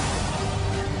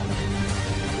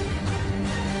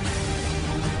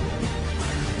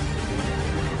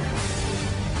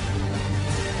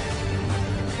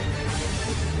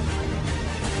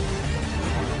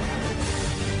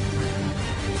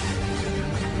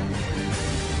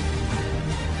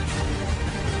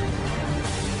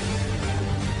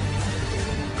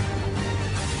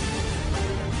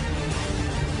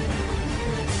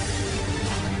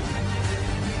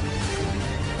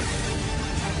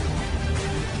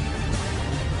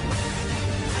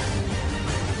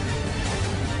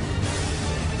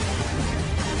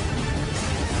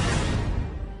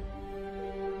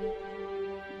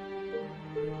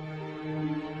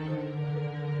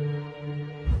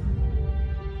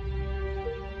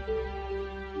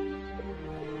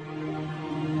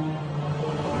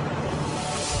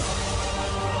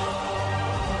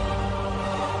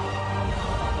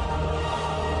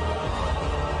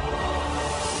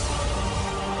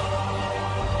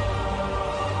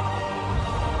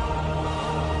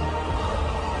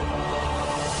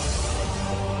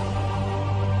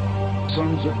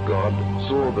 Sons of God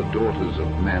saw the daughters of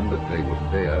men that they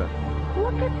would bear,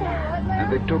 Look at that.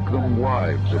 and they took them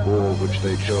wives of all which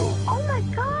they chose. Oh my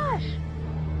gosh.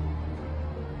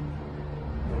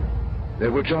 There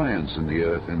were giants in the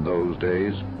earth in those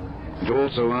days, and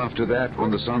also after that, when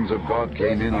the sons of God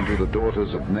came in unto the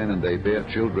daughters of men, and they bare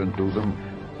children to them,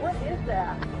 What is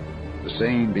that? the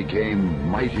same became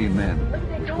mighty men,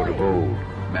 which were of old,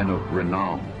 men of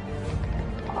renown.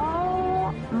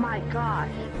 Oh my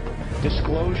gosh.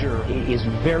 Disclosure is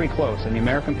very close, and the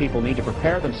American people need to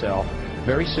prepare themselves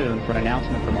very soon for an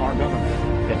announcement from our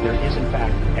government that there is, in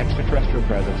fact, extraterrestrial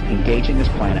presence engaging this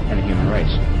planet and the human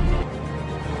race.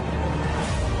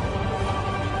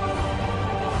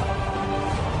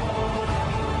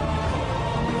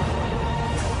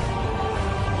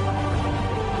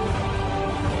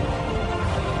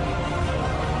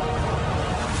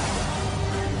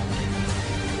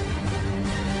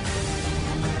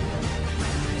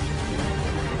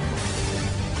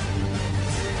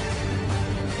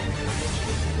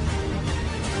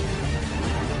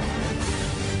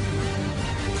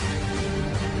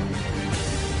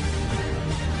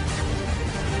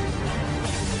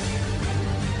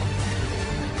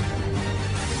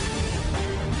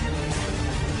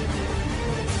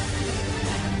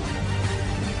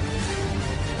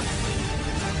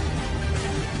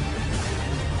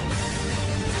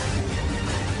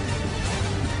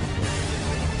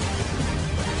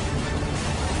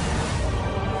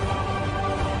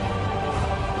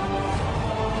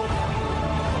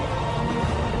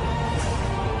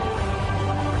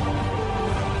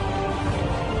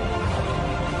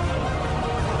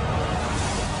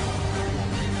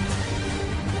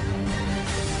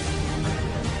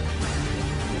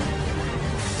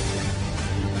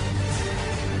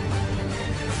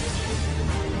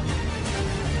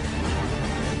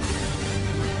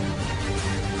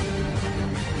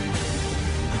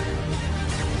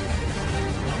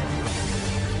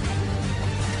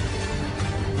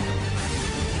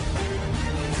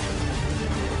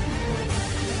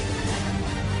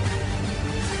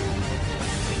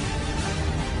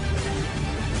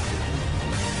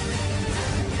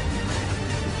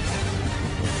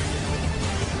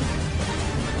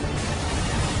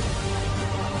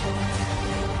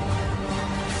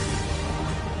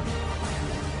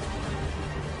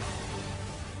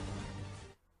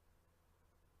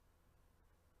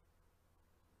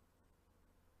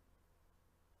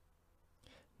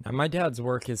 Now, my dad's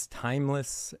work is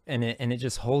timeless, and it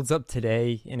just holds up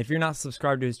today. And if you're not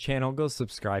subscribed to his channel, go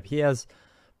subscribe. He has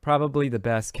probably the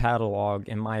best catalog,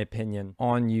 in my opinion,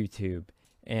 on YouTube.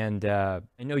 And I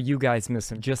know you guys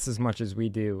miss him just as much as we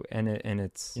do, and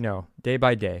it's, you know, day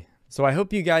by day. So I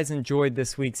hope you guys enjoyed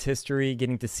this week's history,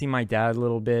 getting to see my dad a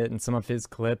little bit and some of his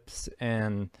clips,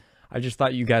 and I just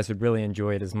thought you guys would really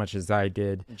enjoy it as much as I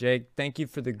did. Jake, thank you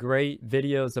for the great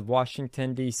videos of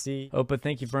Washington, D.C. Opa,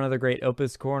 thank you for another great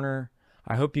Opa's Corner.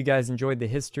 I hope you guys enjoyed the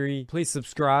history. Please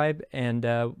subscribe, and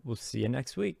we'll see you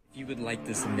next week. If you would like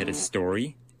to submit a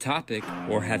story, topic,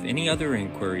 or have any other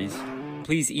inquiries,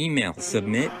 please email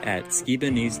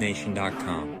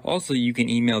submit@skibanewsnation.com. Also, you can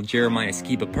email Jeremiah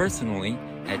Skiba personally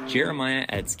at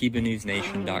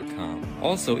jeremiah@skibanewsnation.com.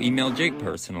 Also, email Jake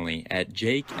personally at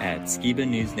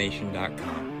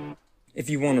jake@skibanewsnation.com. If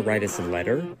you want to write us a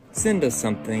letter, send us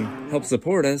something, help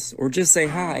support us, or just say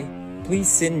hi, please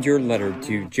send your letter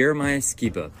to Jeremiah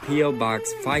Skiba, P.O.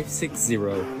 Box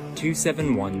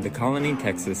 560-271, The Colony,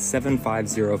 Texas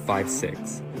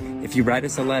 75056. If you write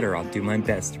us a letter, I'll do my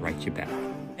best to write you back.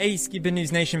 Hey, Skiba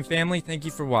News Nation family, thank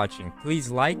you for watching.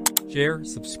 Please like, share,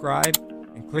 subscribe,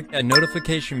 and click that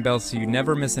notification bell so you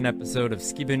never miss an episode of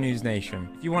Skiba News Nation.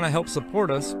 If you want to help support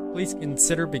us, please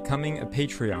consider becoming a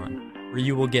Patreon, where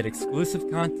you will get exclusive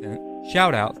content,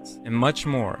 shoutouts, and much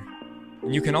more.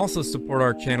 And you can also support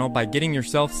our channel by getting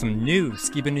yourself some new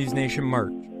Skiba News Nation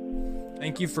merch.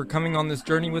 Thank you for coming on this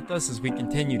journey with us as we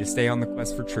continue to stay on the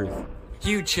quest for truth.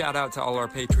 Huge shout out to all our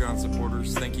Patreon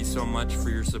supporters. Thank you so much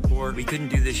for your support. We couldn't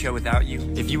do this show without you.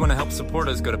 If you want to help support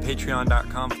us, go to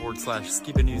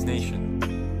patreon.com/Skiba News Nation.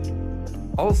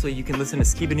 Also, you can listen to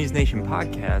Skiba News Nation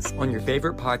podcasts on your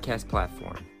favorite podcast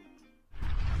platform.